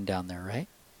long gun down there, right?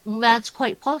 That's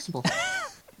quite possible.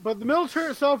 But the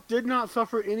military itself did not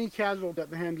suffer any casualties at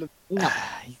the hands of. No.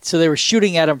 So they were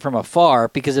shooting at him from afar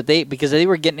because if they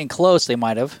were getting in close, they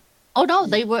might have. Oh no,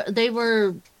 they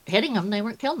were hitting them. They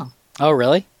weren't killing them. Oh,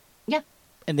 really? Yeah.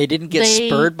 And they didn't get They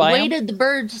spurred by him? waited. The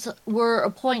birds were a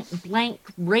point blank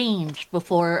range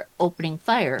before opening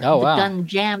fire. Oh, the wow. gun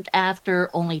jammed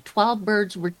after only 12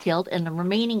 birds were killed, and the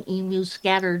remaining emus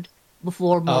scattered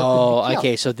before more could be killed.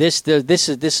 Okay. So this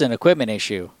is an equipment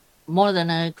issue. More than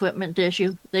an equipment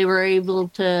issue. They were able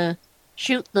to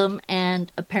shoot them,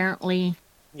 and apparently,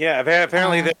 Yeah,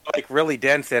 apparently they're like really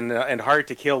dense and hard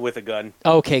to kill with a gun.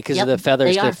 Okay, because Yep, of the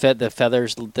feathers, they are. the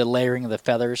feathers, the layering of the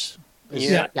feathers.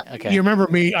 yeah. Yep. Okay. You remember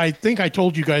me? I think I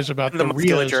told you guys about The the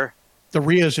musculature.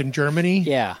 RIAs in Germany.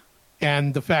 Yeah.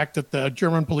 And the fact that the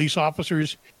German police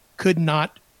officers could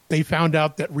not. They found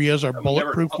out that RIAs are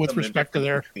bulletproof with respect to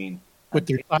their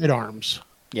sidearms.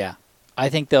 Yeah. I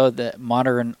think though that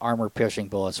modern armor-piercing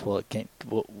bullets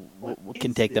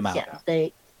can take them out. yeah,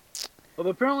 they. Well,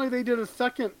 apparently they did a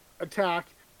second attack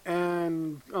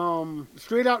and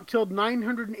straight out killed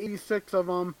 986 of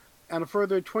them, and a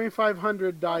further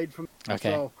 2,500 died from.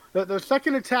 Okay. So the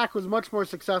second attack was much more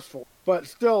successful, but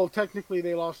still, technically,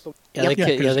 they lost the. Yeah, they, Yeah, can,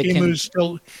 yeah, because they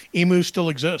can. emus still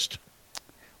exist.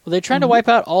 Were they trying to wipe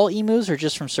out all emus or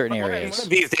just from certain One areas? of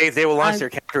these days they will launch I- their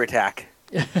counterattack.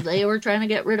 They were trying to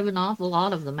get rid of an awful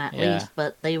lot of them at Yeah. least,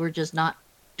 but they were just not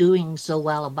doing so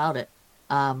well about it.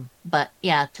 But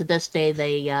yeah, to this day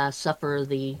they suffer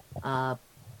the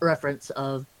reference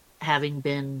of having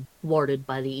been warded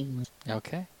by the emus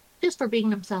Okay. just for being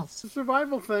themselves. It's a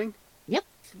survival thing. Yep.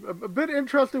 A bit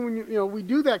interesting when we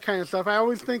do that kind of stuff. I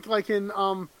always think like in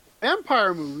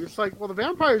vampire movies, it's like, well, the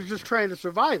vampire is just trying to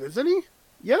survive, isn't he?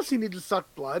 Yes, he needs to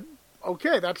suck blood.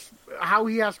 Okay, that's how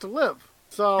he has to live.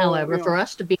 So, However, you for know,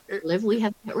 us to be live, we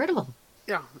have to get rid of them.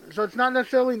 yeah. So it's not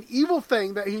necessarily an evil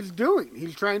thing that he's doing.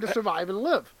 He's trying to survive and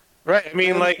live. Right. I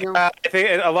mean, And, like, you know- I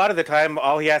think a lot of the time,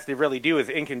 all he has to really do is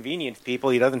inconvenience people.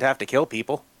 He doesn't have to kill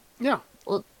people. Yeah.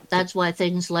 Well, that's why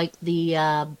things like the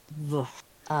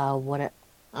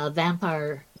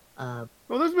vampire.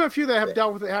 Well, there's been a few that have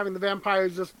dealt with it, having the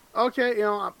vampires just, okay,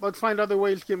 let's find other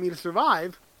ways to get me to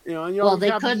survive. And you Well, always they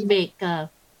have could make. Go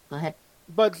ahead.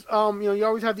 But, you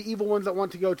always have the evil ones that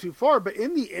want to go too far. But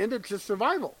in the end, it's just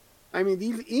survival. I mean,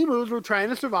 these emus were trying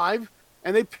to survive,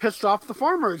 and they pissed off the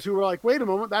farmers who were like, wait a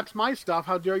moment, that's my stuff.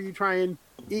 How dare you try and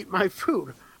eat my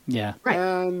food? Yeah. Right.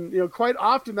 And, quite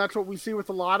often that's what we see with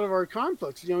a lot of our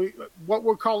conflicts. What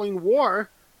we're calling war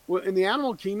in the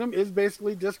animal kingdom is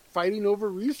basically just fighting over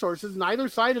resources. Neither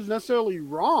side is necessarily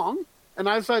wrong, and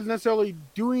neither side is necessarily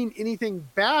doing anything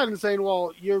bad and saying,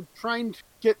 well, you're trying to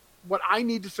get what I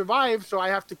need to survive, so I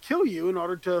have to kill you in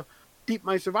order to keep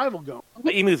my survival going.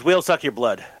 The emus will suck your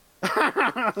blood.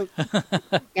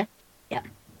 Yeah.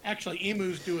 Actually,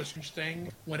 emus do a strange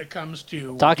thing when it comes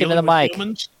to Talking to the dealing with mic.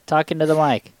 humans. Talking to the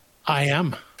mic. I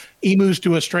am. Emus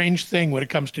do a strange thing when it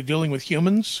comes to dealing with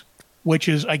humans, which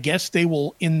is, I guess they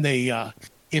will,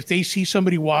 if they see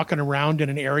somebody walking around in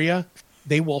an area,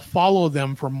 they will follow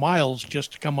them for miles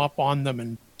just to come up on them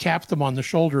and tap them on the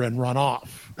shoulder and run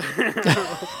off.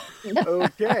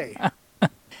 Okay.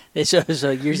 So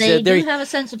you're They they're- do have a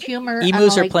sense of humor.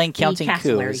 emus are unlike playing the Counting Coup.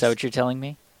 cassowaries. Is that what you're telling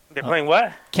me? They're playing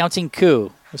what? Counting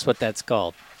Coup is what that's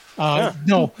called.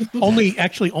 No,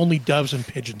 only doves and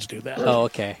pigeons do that. Oh,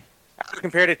 okay. I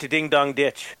compared it to Ding Dong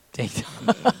Ditch.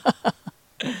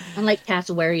 Unlike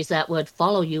cassowaries that would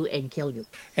follow you and kill you.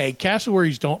 Hey,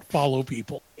 cassowaries don't follow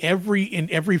people. In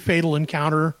every fatal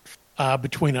encounter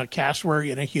between a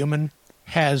cassowary and a human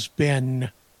has been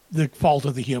the fault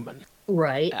of the human.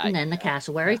 Right. And then the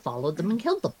cassowary followed them and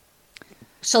killed them.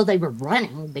 So they were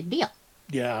running. Big deal.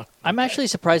 Yeah. I'm actually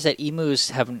surprised that emus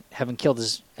haven't killed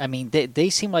as. I mean, they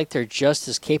seem like they're just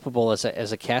as capable as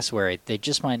a cassowary. They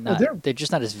just might not. They're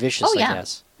just not as vicious. Oh, yeah. I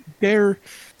guess.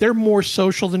 They're more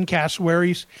social than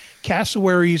cassowaries.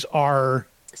 Cassowaries are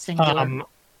Singular.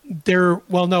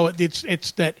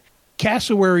 it's that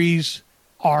cassowaries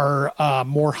are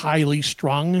more highly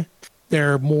strung.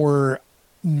 They're more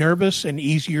nervous and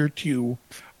easier to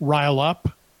rile up.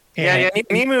 Yeah,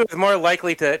 an emu is more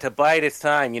likely to bide its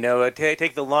time,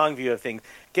 take the long view of things.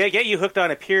 Get you hooked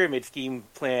on a pyramid scheme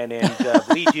plan and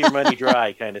bleed your money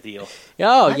dry kind of deal.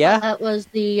 Oh, I yeah. thought that was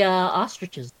the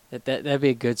ostriches. That'd be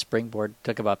a good springboard.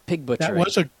 Talk about pig butchering.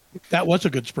 That was a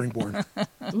good springboard.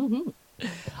 Mm-hmm.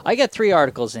 I got 3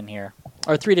 articles in here,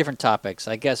 or 3 different topics.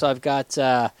 I guess I've got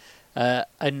a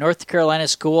North Carolina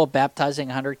school baptizing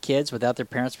 100 kids without their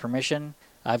parents' permission.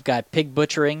 I've got pig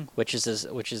butchering, which is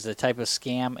the type of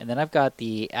scam, and then I've got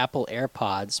the Apple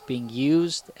AirPods being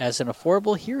used as an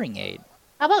affordable hearing aid.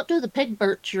 How about do the pig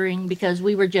butchering, because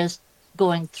we were just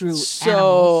going through animals.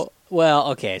 So, well,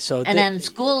 okay. So And then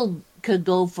school could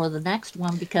go for the next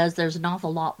one because there's an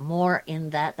awful lot more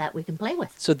in that we can play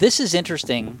with. So this is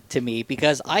interesting to me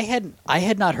because I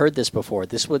had not heard this before.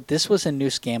 This was a new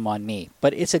scam on me,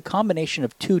 but it's a combination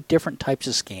of 2 different types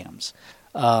of scams.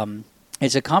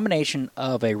 It's a combination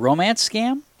of a romance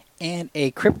scam and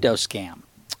a crypto scam,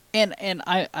 and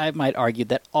I might argue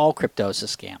that all crypto is a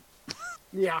scam.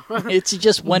 Yeah. It's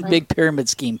just one big pyramid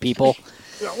scheme, people.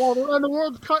 Yeah, well, the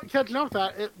world's catching up with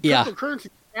that. Yeah. Cryptocurrency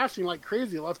is crashing like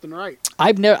crazy left and right.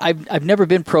 I've never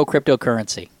been pro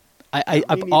cryptocurrency.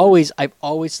 I've always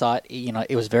thought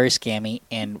it was very scammy,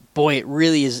 and boy, it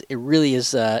really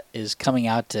is coming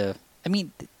out to. I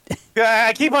mean.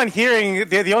 I keep on hearing,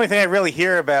 the only thing I really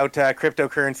hear about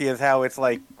cryptocurrency is how it's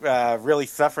like really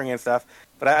suffering and stuff.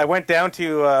 But I went down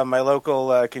to my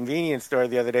local convenience store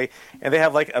the other day, and they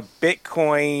have like a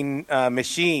Bitcoin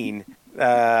machine,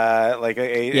 like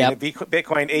a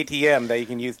Bitcoin ATM that you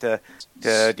can use to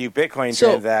do Bitcoin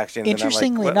transactions.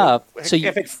 Interestingly and I'm like, enough,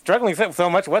 if it's struggling so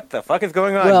much, what the fuck is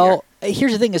going on here? Well,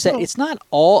 here's the thing: is that it's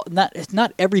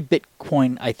not every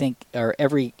Bitcoin, I think, or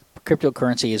every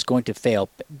cryptocurrency is going to fail.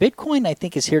 Bitcoin, I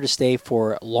think, is here to stay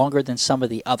for longer than some of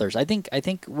the others. I think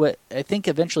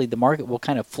eventually the market will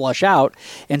kind of flush out,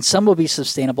 and some will be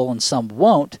sustainable and some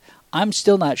won't. I'm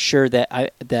still not sure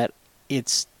that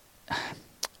it's.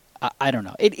 I don't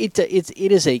know.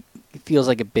 It feels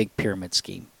like a big pyramid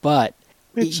scheme, but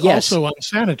It's yes. also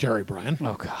unsanitary, Brian.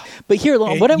 Oh God! But here,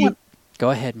 go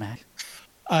ahead, Matt.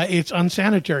 It's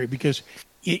unsanitary because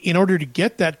in order to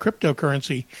get that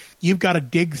cryptocurrency, you've got to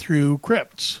dig through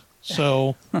crypts.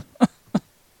 So,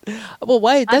 well,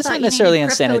 why? That's not necessarily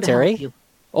crypto to help unsanitary. you.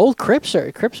 Old crypts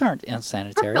aren't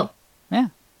unsanitary. Crypto. Yeah,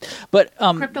 but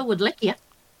Crypto would lick you.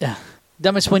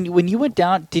 Dumbass, when you went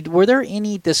down, were there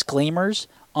any disclaimers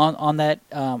on that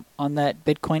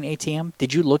Bitcoin ATM?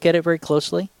 Did you look at it very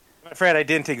closely? I'm afraid I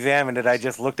didn't examine it. I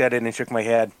just looked at it and shook my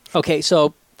head. Okay,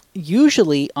 so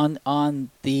usually on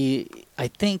the, I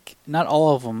think not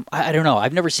all of them. I don't know.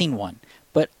 I've never seen one,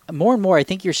 But more and more, I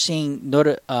think you're seeing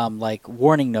like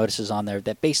warning notices on there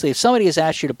that basically, if somebody has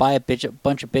asked you to buy a bunch of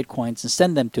bitcoins and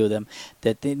send them to them,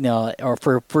 that or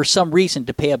for some reason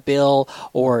to pay a bill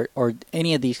or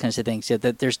any of these kinds of things,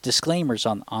 that there's disclaimers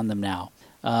on them now.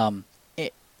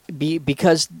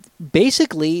 Because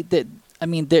basically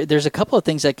there's a couple of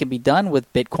things that can be done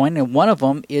with Bitcoin, and one of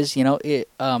them is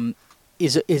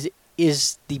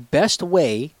is the best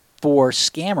way for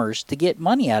scammers to get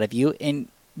money out of you and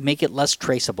make it less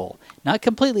traceable. Not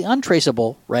completely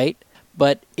untraceable, right?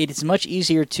 But it is much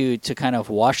easier to kind of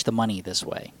wash the money this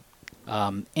way.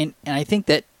 And I think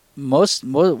that most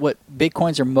what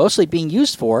Bitcoins are mostly being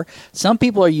used for, some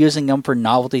people are using them for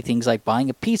novelty things like buying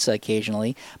a pizza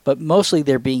occasionally, but mostly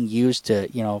they're being used to,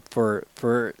 for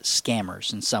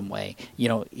scammers in some way.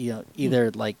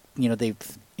 Either like,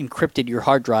 they've encrypted your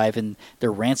hard drive and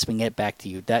they're ransoming it back to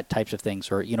you, that types of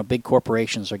things, or big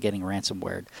corporations are getting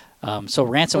ransomware. So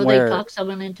ransomware, or they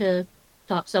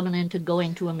talk someone into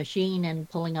going to a machine and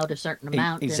pulling out a certain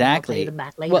amount, exactly, and pay them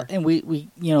back later. Well, and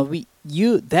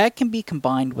that can be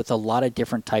combined with a lot of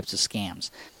different types of scams.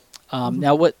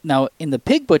 Now in the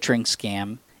pig butchering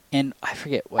scam, and I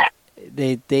forget what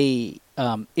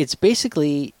it's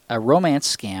basically a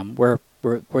romance scam where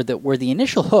the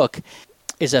initial hook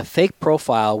is a fake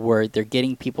profile where they're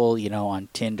getting people, on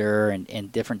Tinder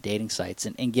and different dating sites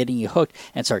and getting you hooked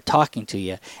and start talking to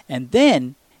you. And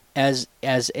then as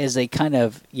they kind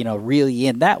of, reel you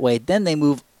in that way, then they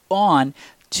move on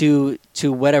to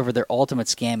whatever their ultimate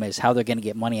scam is, how they're going to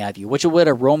get money out of you, which is what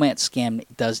a romance scam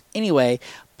does anyway.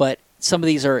 But some of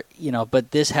these are, but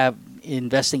this have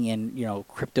investing in,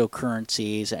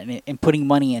 cryptocurrencies and putting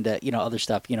money into, other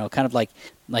stuff, kind of like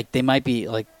they might be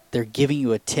like, they're giving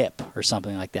you a tip or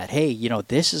something like that. Hey,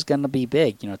 this is going to be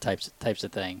big, types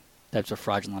of thing, types of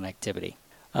fraudulent activity.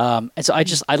 And so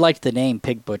I liked the name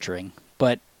pig butchering,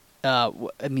 but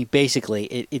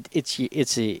basically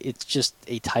it's just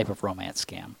a type of romance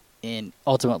scam, and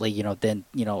ultimately,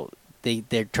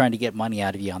 they're trying to get money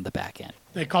out of you on the back end.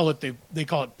 They call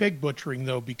it pig butchering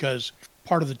though, because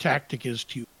part of the tactic is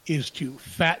to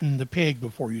fatten the pig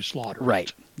before you slaughter it.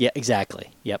 Right. Yeah. Exactly.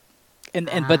 Yep.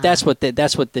 But that's what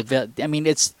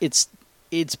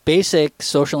it's basic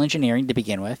social engineering to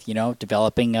begin with,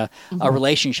 developing a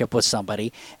relationship with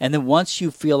somebody. And then once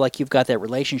you feel like you've got that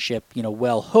relationship,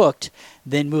 well hooked,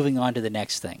 then moving on to the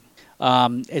next thing.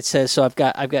 It says, so I've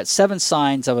got 7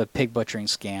 signs of a pig butchering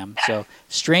scam. So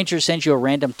stranger sends you a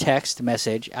random text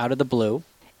message out of the blue.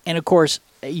 And of course,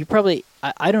 you probably,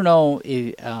 I don't know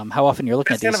how often you're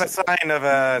looking at these. It's kind of a sign of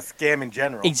a scam in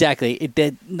general. Exactly. It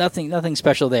did nothing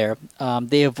special there.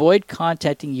 They avoid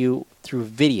contacting you through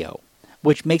video,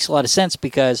 which makes a lot of sense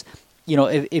because,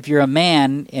 if you're a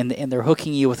man and they're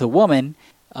hooking you with a woman,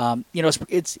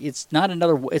 it's not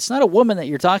a woman that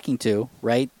you're talking to,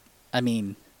 right?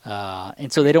 And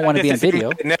so they don't want to be on video.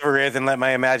 It never is, and let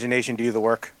my imagination do the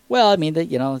work. Well,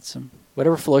 it's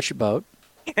whatever floats your boat.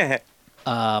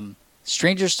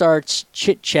 Stranger starts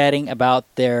chit-chatting about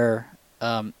their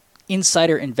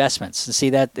insider investments. And see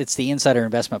that it's the insider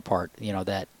investment part,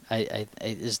 that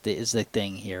is the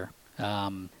thing here.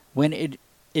 When it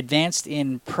advanced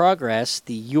in progress,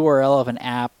 the URL of an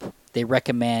app they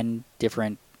recommend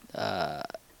different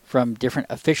from different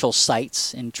official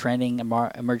sites in trending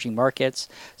emerging markets.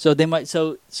 So they might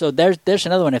so there's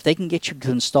another one. If they can get you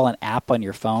to install an app on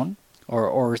your phone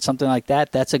or something like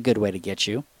that, that's a good way to get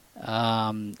you.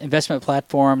 Investment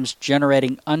platforms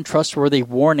generating untrustworthy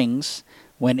warnings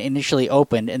when initially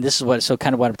opened, and this is what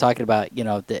I'm talking about.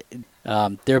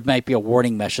 There might be a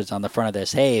warning message on the front of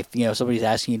this. Hey, if somebody's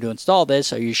asking you to install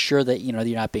this, are you sure that you're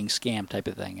not being scammed, type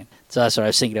of thing. And so that's what I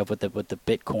was thinking of with the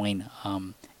Bitcoin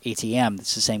ATM.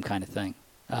 It's the same kind of thing.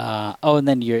 And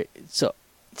then so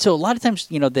a lot of times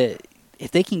if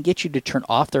they can get you to turn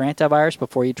off their antivirus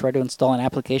before you try to install an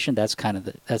application, that's kind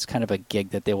of a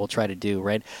gig that they will try to do,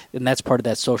 right? And that's part of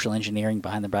that social engineering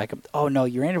behind the back. Oh no,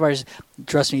 your antivirus,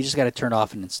 trust me, you just got to turn it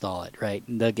off and install it, right?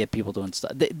 And they'll get people to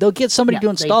install. They'll get somebody to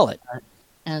install it.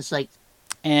 And it's like,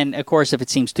 and of course, if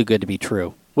it seems too good to be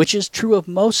true, which is true of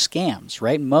most scams,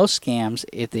 right? Most scams,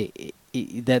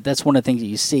 that's one of the things that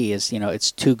you see is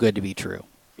it's too good to be true.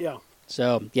 Yeah.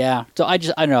 So yeah, I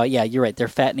don't know. Yeah, you're right. They're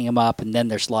fattening them up and then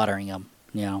they're slaughtering them.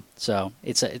 So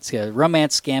it's a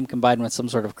romance scam combined with some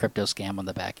sort of crypto scam on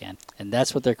the back end, and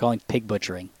that's what they're calling pig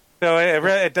butchering. So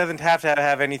it doesn't have to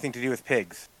have anything to do with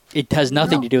pigs. It has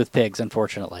nothing to do with pigs,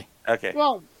 unfortunately. Okay.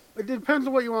 Well, it depends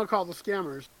on what you want to call the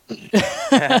scammers.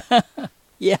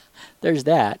 Yeah, there's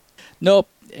that. Nope,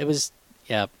 it was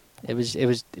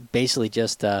basically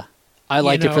just I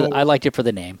liked it for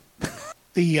the name.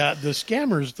 The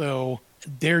scammers though,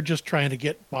 they're just trying to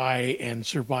get by and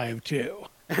survive too.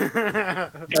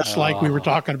 Just like we were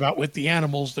talking about with the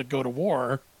animals that go to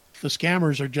war, the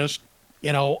scammers are just,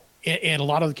 in a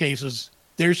lot of the cases,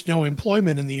 there's no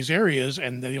employment in these areas,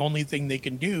 and the only thing they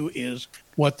can do is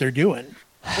what they're doing.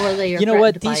 Or they are You know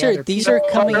what? threatened These by are other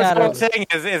people. coming out What of. I'm saying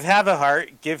is have a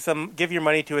heart. Give your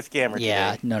money to a scammer.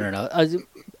 Yeah, today. no.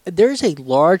 There's a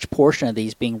large portion of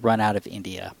these being run out of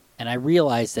India, and I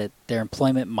realize that their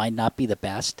employment might not be the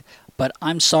best, but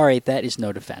I'm sorry, that is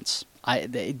no defense.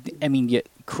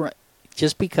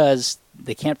 Just because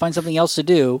they can't find something else to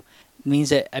do means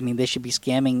that they should be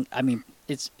scamming.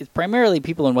 It's primarily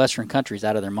people in Western countries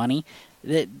out of their money.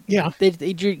 You're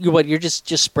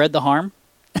just spread the harm.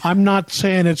 I'm not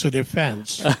saying it's a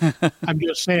defense. I'm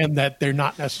just saying that they're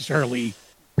not necessarily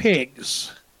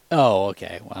pigs. Oh,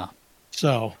 okay. Well,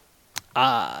 so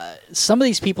some of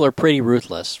these people are pretty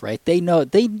ruthless, right? They know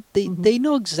they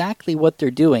know exactly what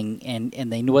they're doing, and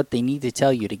they know what they need to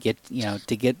tell you to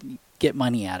get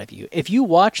money out of you. If you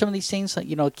watch some of these things, like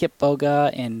Kip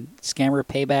Boga and Scammer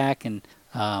Payback and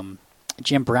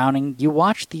Jim Browning, you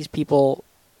watch these people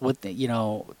with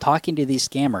talking to these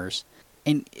scammers,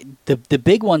 and the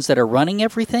big ones that are running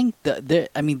everything.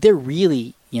 They're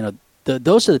really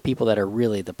those are the people that are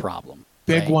really the problem.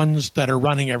 Big right? ones that are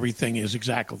running everything is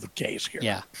exactly the case here.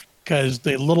 Yeah, because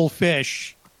the little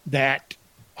fish that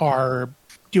are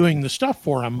doing the stuff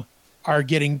for them are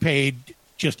getting paid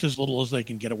just as little as they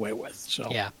can get away with. So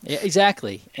yeah,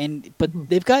 exactly. But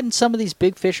they've gotten some of these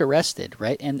big fish arrested,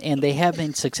 right? And they have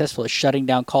been successful at shutting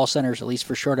down call centers, at least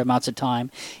for short amounts of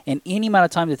time. And any amount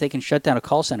of time that they can shut down a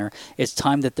call center, it's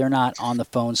time that they're not on the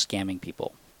phone scamming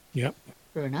people. Yep.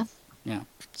 Fair enough. Yeah.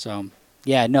 So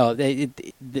yeah, no,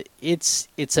 it's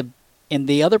a. And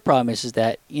the other problem is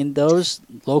that in those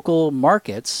local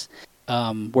markets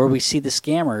where we see the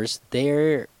scammers,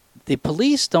 the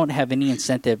police don't have any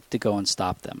incentive to go and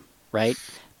stop them, right?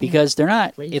 Because if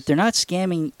they're not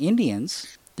scamming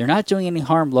Indians, they're not doing any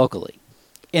harm locally,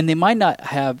 and they might not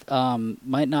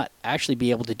actually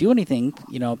be able to do anything,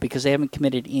 because they haven't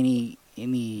committed any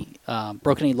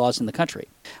broken any laws in the country.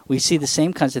 We see the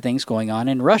same kinds of things going on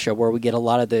in Russia, where we get a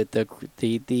lot of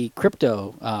the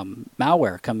crypto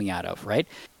malware coming out of, right?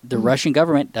 The Russian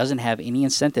government doesn't have any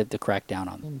incentive to crack down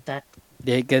on them.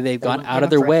 They've gone out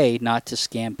of their way not to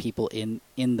scam people in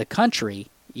the country,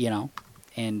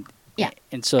 and yeah,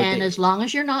 and so as long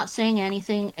as you're not saying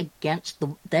anything against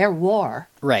their war,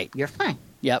 right, you're fine.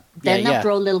 Yep. Then they'll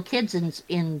throw little kids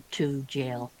into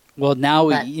jail. Well, now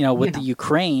But, the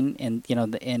Ukraine and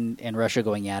and Russia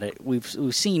going at it, we've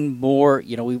seen more.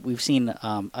 We've seen a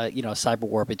cyber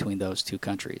war between those two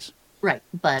countries. Right,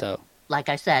 but like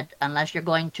I said, unless you're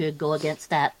going to go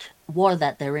against that war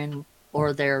that they're in,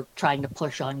 or they're trying to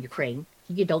push on Ukraine,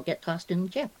 you don't get tossed in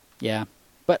jail. Yeah.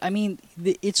 But,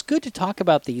 it's good to talk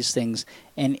about these things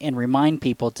and remind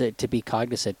people to be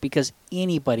cognizant, because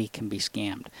anybody can be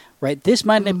scammed, right? This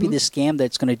might not be the scam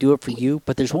that's going to do it for you,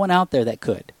 but there's one out there that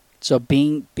could. So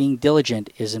being diligent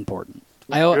is important.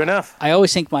 True enough. I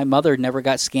always think my mother never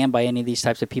got scammed by any of these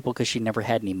types of people because she never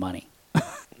had any money.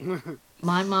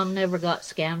 My mom never got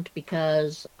scammed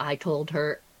because I told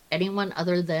her anyone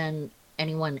other than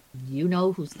anyone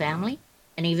who's family,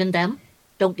 and even them,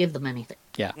 don't give them anything.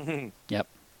 Yeah. Yep.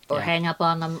 Or Yeah. hang up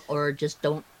on them, or just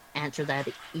don't answer that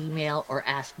email or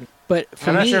ask me. But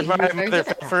for I'm not me, sure if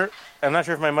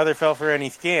my mother fell for any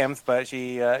scams, but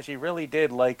she really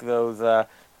did like those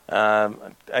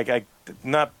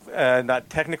not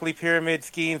technically pyramid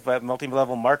schemes, but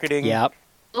multi-level marketing. yep.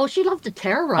 Oh, she loved to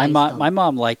terrorize them. My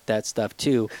mom liked that stuff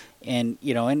too, and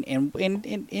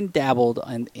and dabbled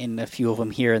in a few of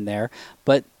them here and there.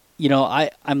 But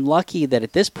I'm lucky that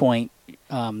at this point,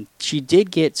 she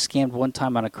did get scammed one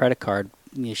time on a credit card.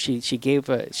 She gave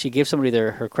somebody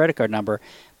her credit card number,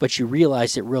 but she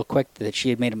realized it real quick that she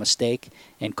had made a mistake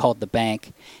and called the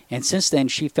bank. And since then,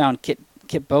 she found Kip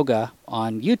Boga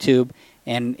on YouTube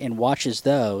and watches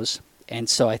those. And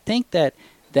so I think that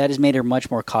has made her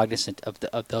much more cognizant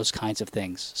of those kinds of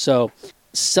things. So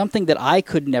something that I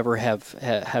could never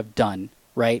have done,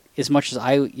 right? As much as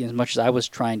I was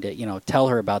trying to tell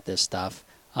her about this stuff,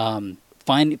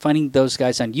 finding those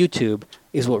guys on YouTube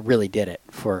is what really did it.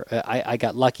 I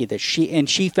got lucky that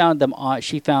she found them on.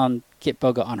 She found Kip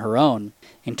Boga on her own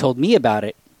and told me about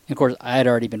it. And of course, I had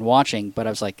already been watching, but I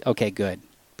was like, okay, good,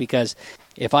 because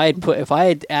if I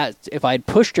had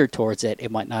pushed her towards it,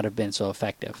 it might not have been so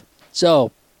effective.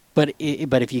 So. But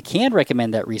if you can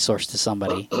recommend that resource to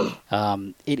somebody,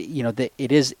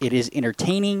 it is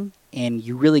entertaining, and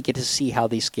you really get to see how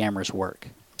these scammers work.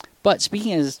 But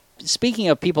speaking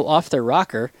of people off their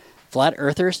rocker, flat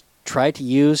earthers, tried to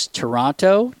use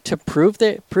Toronto to prove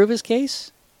his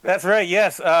case? That's right.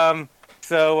 Yes. So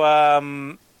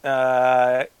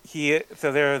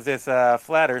there was this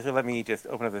flat earther. Let me just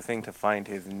open up the thing to find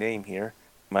his name here.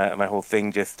 My whole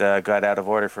thing just got out of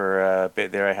order for a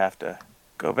bit there. I have to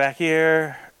go back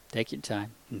here. Take your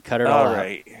time and cut it all out.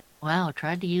 Right. Wow,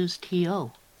 tried to use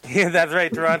TO. Yeah, that's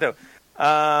right, Toronto.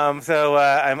 So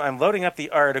I'm loading up the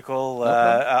article.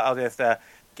 I'll just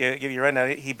give you a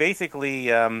rundown. He basically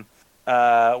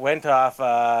went off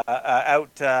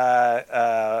out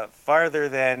farther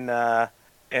than by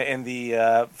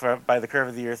the curve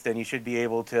of the Earth than you should be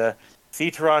able to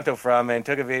see Toronto from, and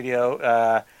took a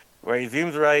video where he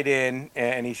zooms right in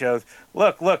and he shows,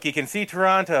 look, you can see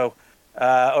Toronto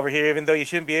over here, even though you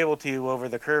shouldn't be able to over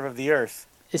the curve of the Earth.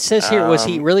 It says here, was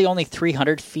he really only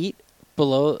 300 feet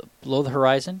below the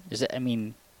horizon? Is it?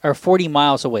 Or 40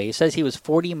 miles away? It says he was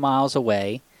 40 miles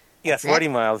away. Yes, 40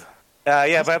 miles.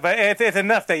 Yeah, but it's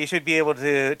enough that you should be able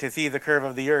to see the curve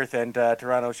of the Earth, and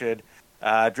Toronto should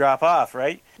drop off,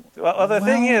 right? Well, the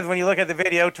thing is, when you look at the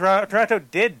video, Toronto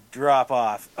did drop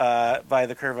off by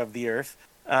the curve of the Earth,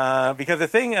 because the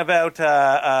thing about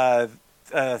the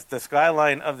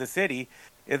skyline of the city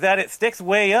is that it sticks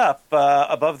way up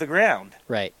above the ground.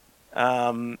 Right.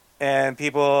 And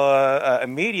people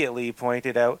immediately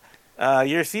pointed out,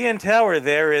 your CN Tower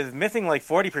there is missing like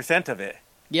 40% of it.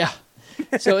 Yeah.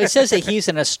 So it says that he's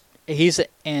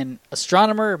an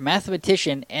astronomer,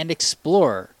 mathematician, and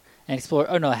explorer.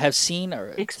 Oh no, have seen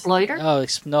or Exploiter? Oh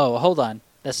no, hold on.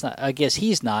 That's not. I guess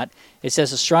he's not. It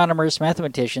says astronomers,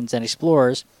 mathematicians, and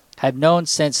explorers have known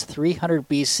since 300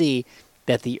 BC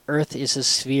that the Earth is a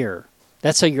sphere.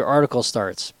 That's how your article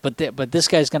starts. But this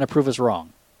guy's going to prove us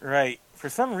wrong. Right. For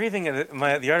some reason,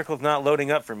 the article's not loading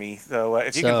up for me. So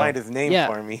if you can find his name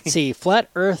for me. See, flat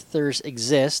earthers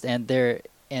exist, and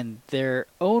their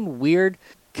own weird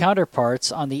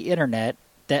counterparts on the internet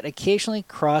that occasionally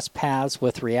cross paths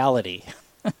with reality.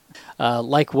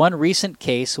 Like one recent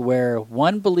case where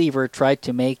one believer tried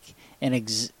to make an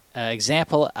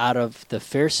example out of the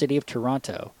fair city of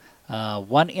Toronto.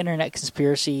 One internet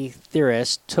conspiracy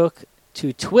theorist took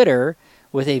to Twitter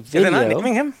with a video. Is it not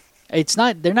naming him? It's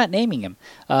not. They're not naming him,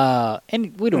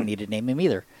 and we don't need to name him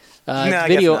either. No,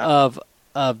 video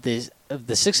of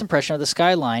the sixth impression of the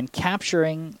skyline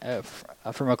capturing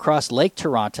from across Lake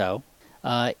Toronto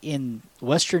in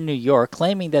western New York,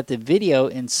 claiming that the video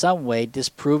in some way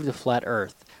disproved the flat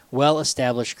Earth,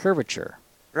 well-established curvature.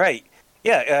 Right.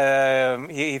 Yeah.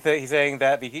 He's saying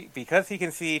that because he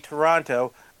can see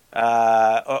Toronto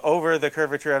over the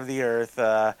curvature of the Earth.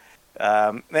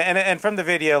 And from the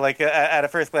video, like at a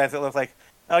first glance, it looks like,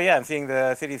 oh yeah, I'm seeing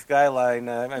the city skyline.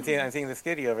 I'm seeing the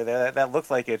city over there. That looks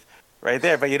like it's right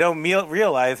there. But you don't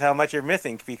realize how much you're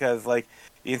missing, because like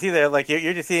you can see there, like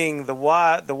you're just seeing the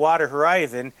water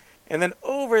horizon, and then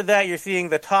over that you're seeing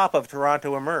the top of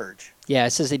Toronto emerge. Yeah,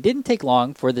 it says it didn't take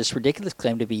long for this ridiculous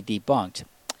claim to be debunked.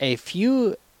 A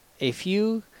few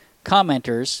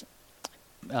commenters.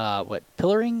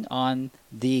 Piling on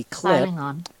the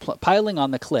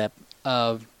clip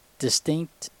of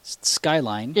distinct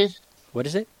skyline. What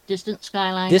is it? Distant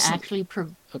skyline actually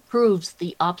proves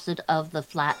the opposite of the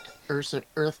flat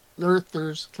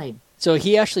earthers claim. So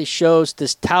he actually shows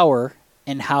this tower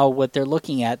and how what they're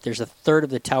looking at, there's a third of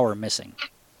the tower missing.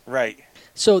 Right.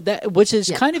 So that, which is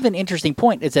kind of an interesting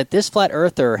point, is that this flat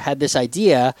earther had this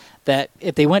idea that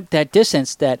if they went that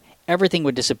distance, that everything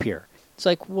would disappear. It's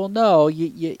like, well, no.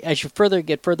 You as you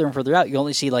get further and further out, you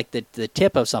only see like the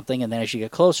tip of something, and then as you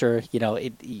get closer,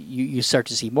 you start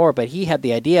to see more. But he had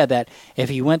the idea that if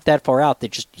he went that far out,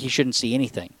 that he shouldn't see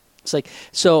anything. It's like,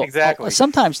 so exactly.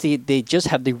 Sometimes they just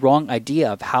have the wrong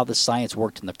idea of how the science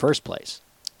worked in the first place.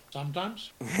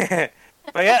 Sometimes. But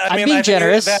yeah, I'm being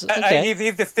generous.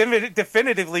 He's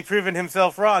definitively proven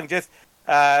himself wrong. Just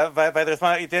by the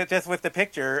response, just with the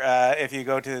picture. If you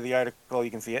go to the article, you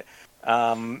can see it.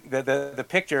 The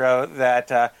picture of that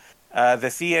the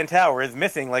CN Tower is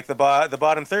missing, like the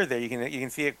bottom third there. You can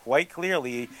see it quite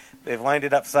clearly. They've lined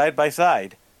it up side by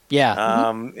side.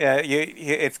 Yeah.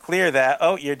 It's clear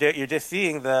that you're just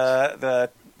seeing the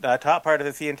top part of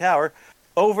the CN Tower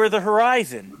over the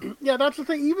horizon. Yeah, that's the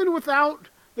thing. Even without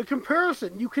the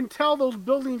comparison, you can tell those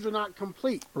buildings are not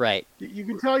complete. Right. You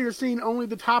can tell you're seeing only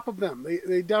the top of them.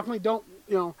 They definitely don't.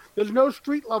 There's no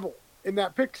street level in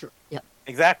that picture. Yep.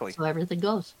 Exactly. So everything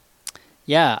goes.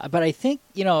 Yeah, but I think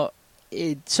then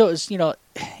you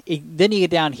get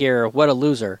down here. What a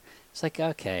loser! It's like,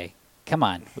 okay, come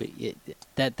on,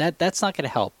 that's not going to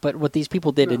help. But what these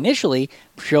people did initially,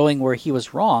 showing where he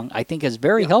was wrong, I think is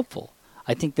very helpful.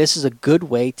 I think this is a good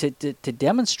way to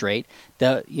demonstrate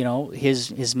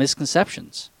his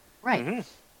misconceptions. Right.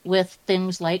 With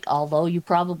things like, although you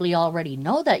probably already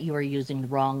know that you are using the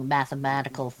wrong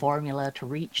mathematical formula to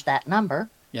reach that number,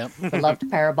 Yep. the beloved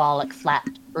parabolic flat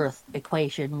Earth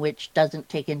equation, which doesn't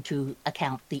take into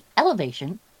account the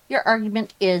elevation, your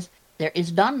argument is there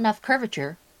is not enough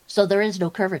curvature, so there is no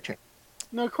curvature.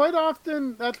 Now, quite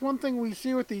often, that's one thing we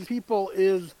see with these people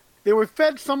is they were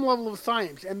fed some level of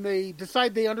science, and they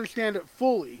decide they understand it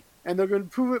fully, and they're going to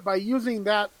prove it by using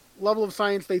that level of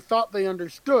science they thought they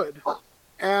understood.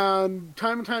 And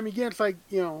time again, it's like,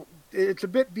 it's a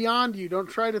bit beyond you. Don't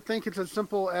try to think it's as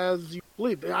simple as you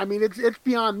believe. I mean, it's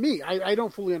beyond me. I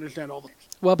don't fully understand all this.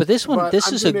 Well, but this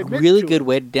is a really good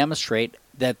way to demonstrate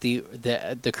that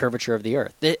the curvature of the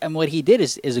Earth. And what he did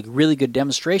is a really good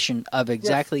demonstration of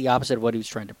exactly the opposite of what he was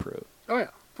trying to prove. Oh, yeah,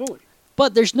 fully.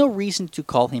 But there's no reason to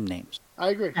call him names. I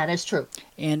agree. That is true.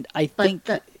 And I think...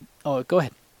 go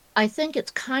ahead. I think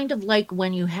it's kind of like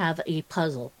when you have a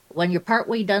puzzle. When you're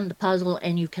partway done the puzzle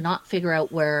and you cannot figure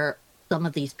out where some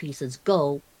of these pieces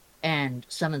go and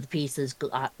some of the pieces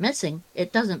got missing,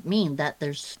 it doesn't mean that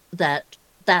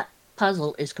that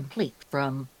puzzle is complete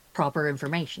from proper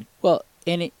information. Well,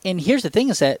 and here's the thing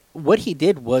is that what he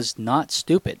did was not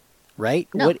stupid, right?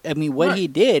 No. What he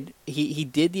did, he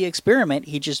did the experiment.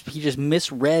 He just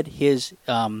misread his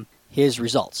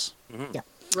results. Mm-hmm. Yeah.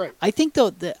 Right. I think though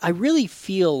that I really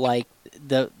feel like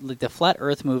the flat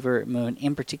Earth movement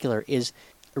in particular is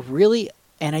really,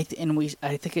 and I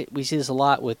think we see this a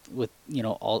lot with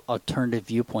alternative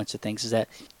viewpoints of things, is that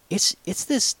it's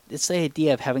the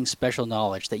idea of having special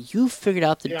knowledge, that you figured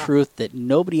out the truth that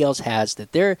nobody else has,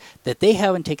 that they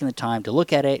haven't taken the time to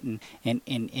look at it,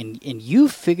 and you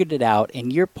figured it out,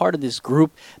 and you're part of this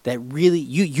group that really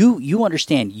you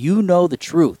understand, the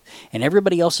truth, and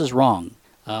everybody else is wrong.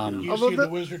 You see the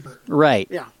wizard. Right.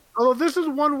 Yeah. Although this is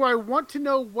one where I want to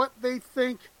know what they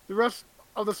think the rest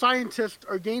of the scientists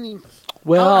are gaining.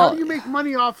 Well, how do you make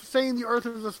money off saying the Earth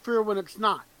is a sphere when it's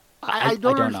not? I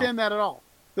don't understand that at all.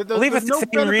 I believe it's the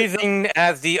same reason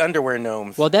as the underwear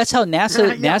gnomes. Well, that's how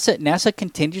NASA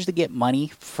continues to get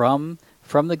money from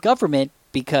the government,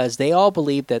 because they all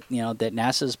believe that that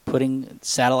NASA's putting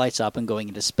satellites up and going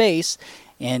into space,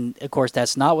 and of course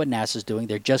that's not what NASA's doing.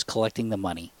 They're just collecting the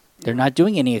money. They're not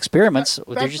doing any experiments.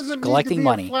 They're just collecting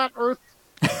money. Flat Earth,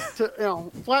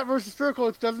 flat versus spherical.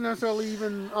 It doesn't necessarily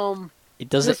even it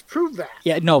doesn't disprove that.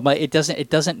 Yeah, no, but it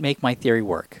doesn't make my theory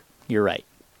work. You're right,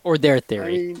 or their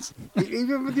theory. I mean,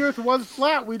 even if the Earth was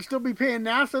flat, we'd still be paying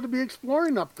NASA to be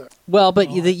exploring up there. Well,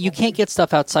 but you can't get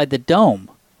stuff outside the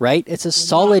dome, right? It's a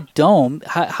solid dome.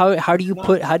 How do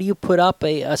you put up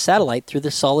a satellite through the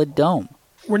solid dome?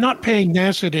 We're not paying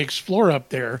NASA to explore up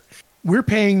there. We're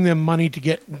paying them money to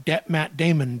get Matt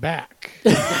Damon back.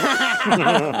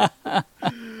 But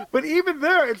even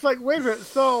there, it's like, wait a minute.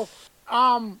 So,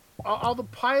 all the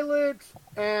pilots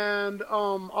and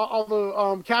all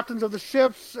the captains of the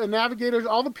ships and navigators,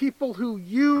 all the people who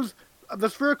use the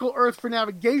spherical Earth for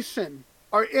navigation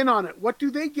are in on it. What do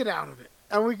they get out of it?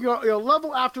 And we go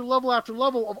level after level after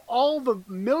level of all the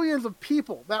millions of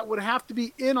people that would have to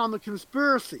be in on the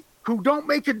conspiracy who don't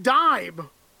make a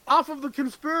dime off of the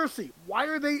conspiracy. Why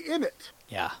are they in it?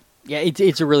 Yeah,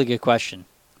 it's a really good question.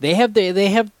 They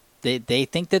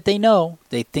think that they know.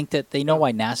 They think that they know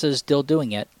why NASA is still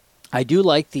doing it. I do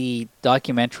like the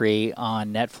documentary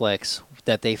on Netflix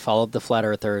that they followed the flat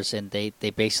earthers, and they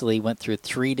basically went through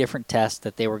 3 different tests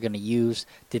that they were going to use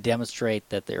to demonstrate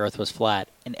that the Earth was flat,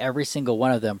 and every single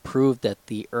one of them proved that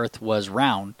the Earth was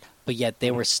round, but yet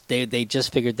they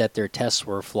just figured that their tests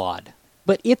were flawed.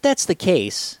 But if that's the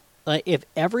case, if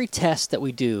every test that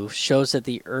we do shows that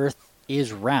the Earth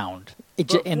is round,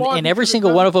 and every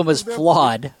single one of them is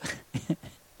flawed.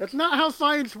 That's not how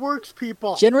science works,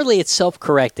 people. Generally, it's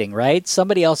self-correcting, right?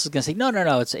 Somebody else is going to say,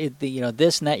 no, it's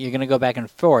this and that. You're going to go back and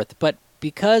forth. But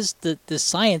because the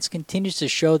science continues to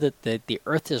show that the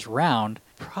Earth is round,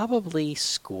 probably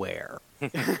square.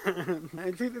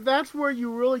 And see, that's where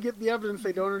you really get the evidence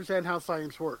they don't understand how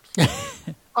science works.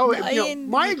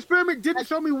 My experiment didn't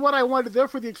show me what I wanted.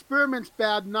 Therefore, the experiment's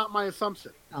bad, not my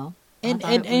assumption. Oh. And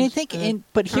I think,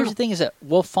 but here's the thing: is that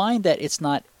we'll find that it's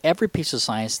not every piece of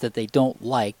science that they don't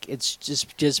like. It's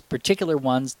just particular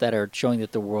ones that are showing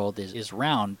that the world is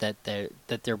round that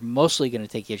they're mostly going to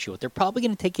take issue with. They're probably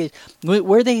going to take it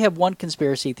where they have one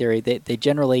conspiracy theory. They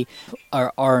generally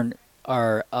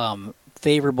are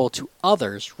favorable to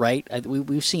others, right?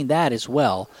 We've seen that as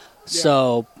well. Yeah.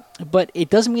 So, but it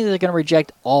doesn't mean that they're going to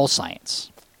reject all science,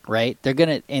 right? They're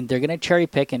gonna cherry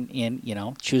pick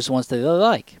and choose the ones that they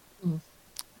like.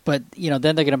 But, then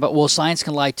they're going to, science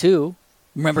can lie too.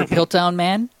 Remember Piltdown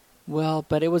Man? Well,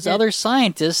 but it was other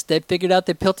scientists that figured out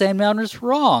that Piltdown Man was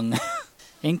wrong.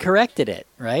 and corrected it,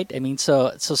 right? I mean,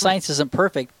 so science isn't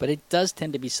perfect, but it does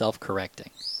tend to be self-correcting.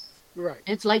 Right.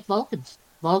 It's like Vulcans.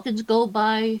 Vulcans go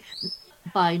by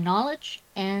knowledge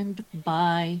and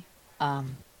by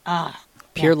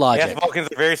Pure logic. Yes, Vulcans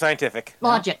are very scientific.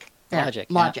 logic. There, Logic,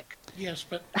 yeah. Logic. Yes,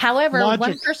 but However, one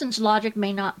Logic- person's logic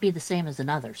may not be the same as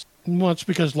another's. well, it's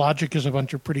because logic is a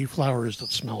bunch of pretty flowers that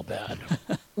smell bad.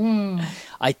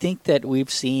 I think that we've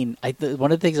seen.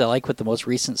 One of the things I like with the most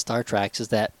recent Star Treks is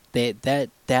that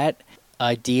that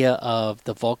idea of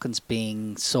the Vulcans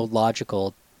being so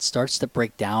logical starts to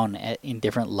break down in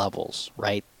different levels,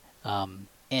 right?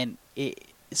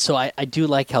 So I do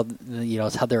like how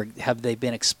they've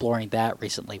been exploring that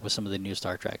recently with some of the new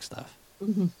Star Trek stuff.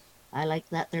 Mm-hmm. I like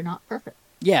that they're not perfect.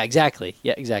 Yeah, exactly.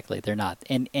 They're not,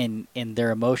 and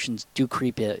their emotions do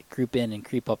creep in and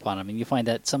creep up on them, and you find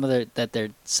that some of their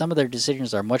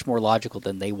decisions are much more logical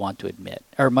than they want to admit,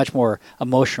 or much more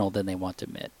emotional than they want to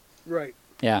admit. Right.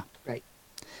 Yeah, Right.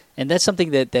 and that's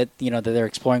something that they're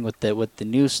exploring with the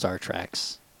new Star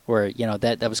Treks, where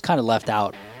that was kind of left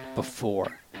out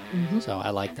before. Mm-hmm. So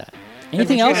I like that.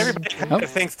 Anything else? Everybody kind of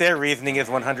thinks their reasoning is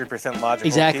 100% logical.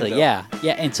 Exactly. Too, though.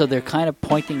 Yeah. And so they're kind of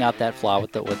pointing out that flaw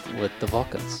with the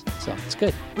Vulcans. So it's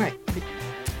good. Right.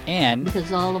 And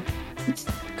Because all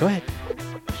go ahead.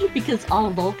 a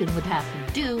Vulcan would have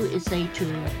to do is say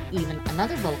to even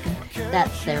another Vulcan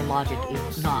that their logic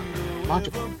is not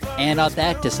logical. And on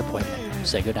that disappointment,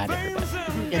 say good night, everybody.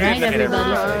 Good night,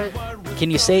 everybody. Right. Can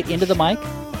you say it into the mic?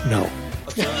 No.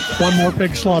 One more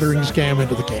pig slaughtering scam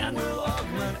into the can.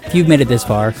 If you've made it this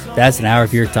far, that's an hour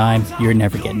of your time you're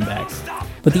never getting back.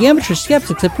 But the Amateur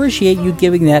Skeptics appreciate you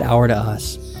giving that hour to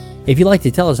us. If you'd like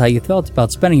to tell us how you felt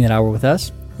about spending that hour with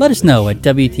us, let us know at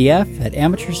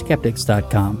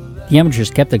WTF@amateurskeptics.com. The Amateur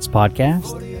Skeptics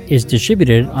podcast is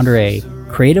distributed under a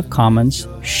Creative Commons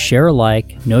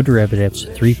Share-alike, no derivatives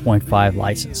 3.5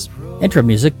 license. Intro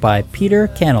music by Peter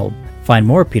Canold. Find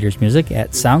more of Peter's music at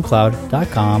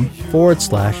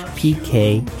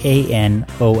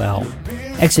soundcloud.com/PKANOL.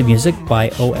 Exit music by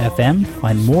OFM.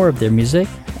 Find more of their music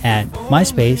at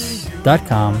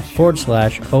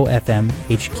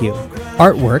myspace.com/OFMHQ.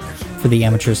 Artwork for the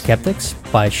Amateur Skeptics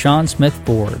by Sean Smith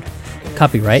Ford.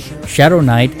 Copyright Shadow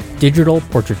Knight Digital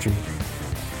Portraiture.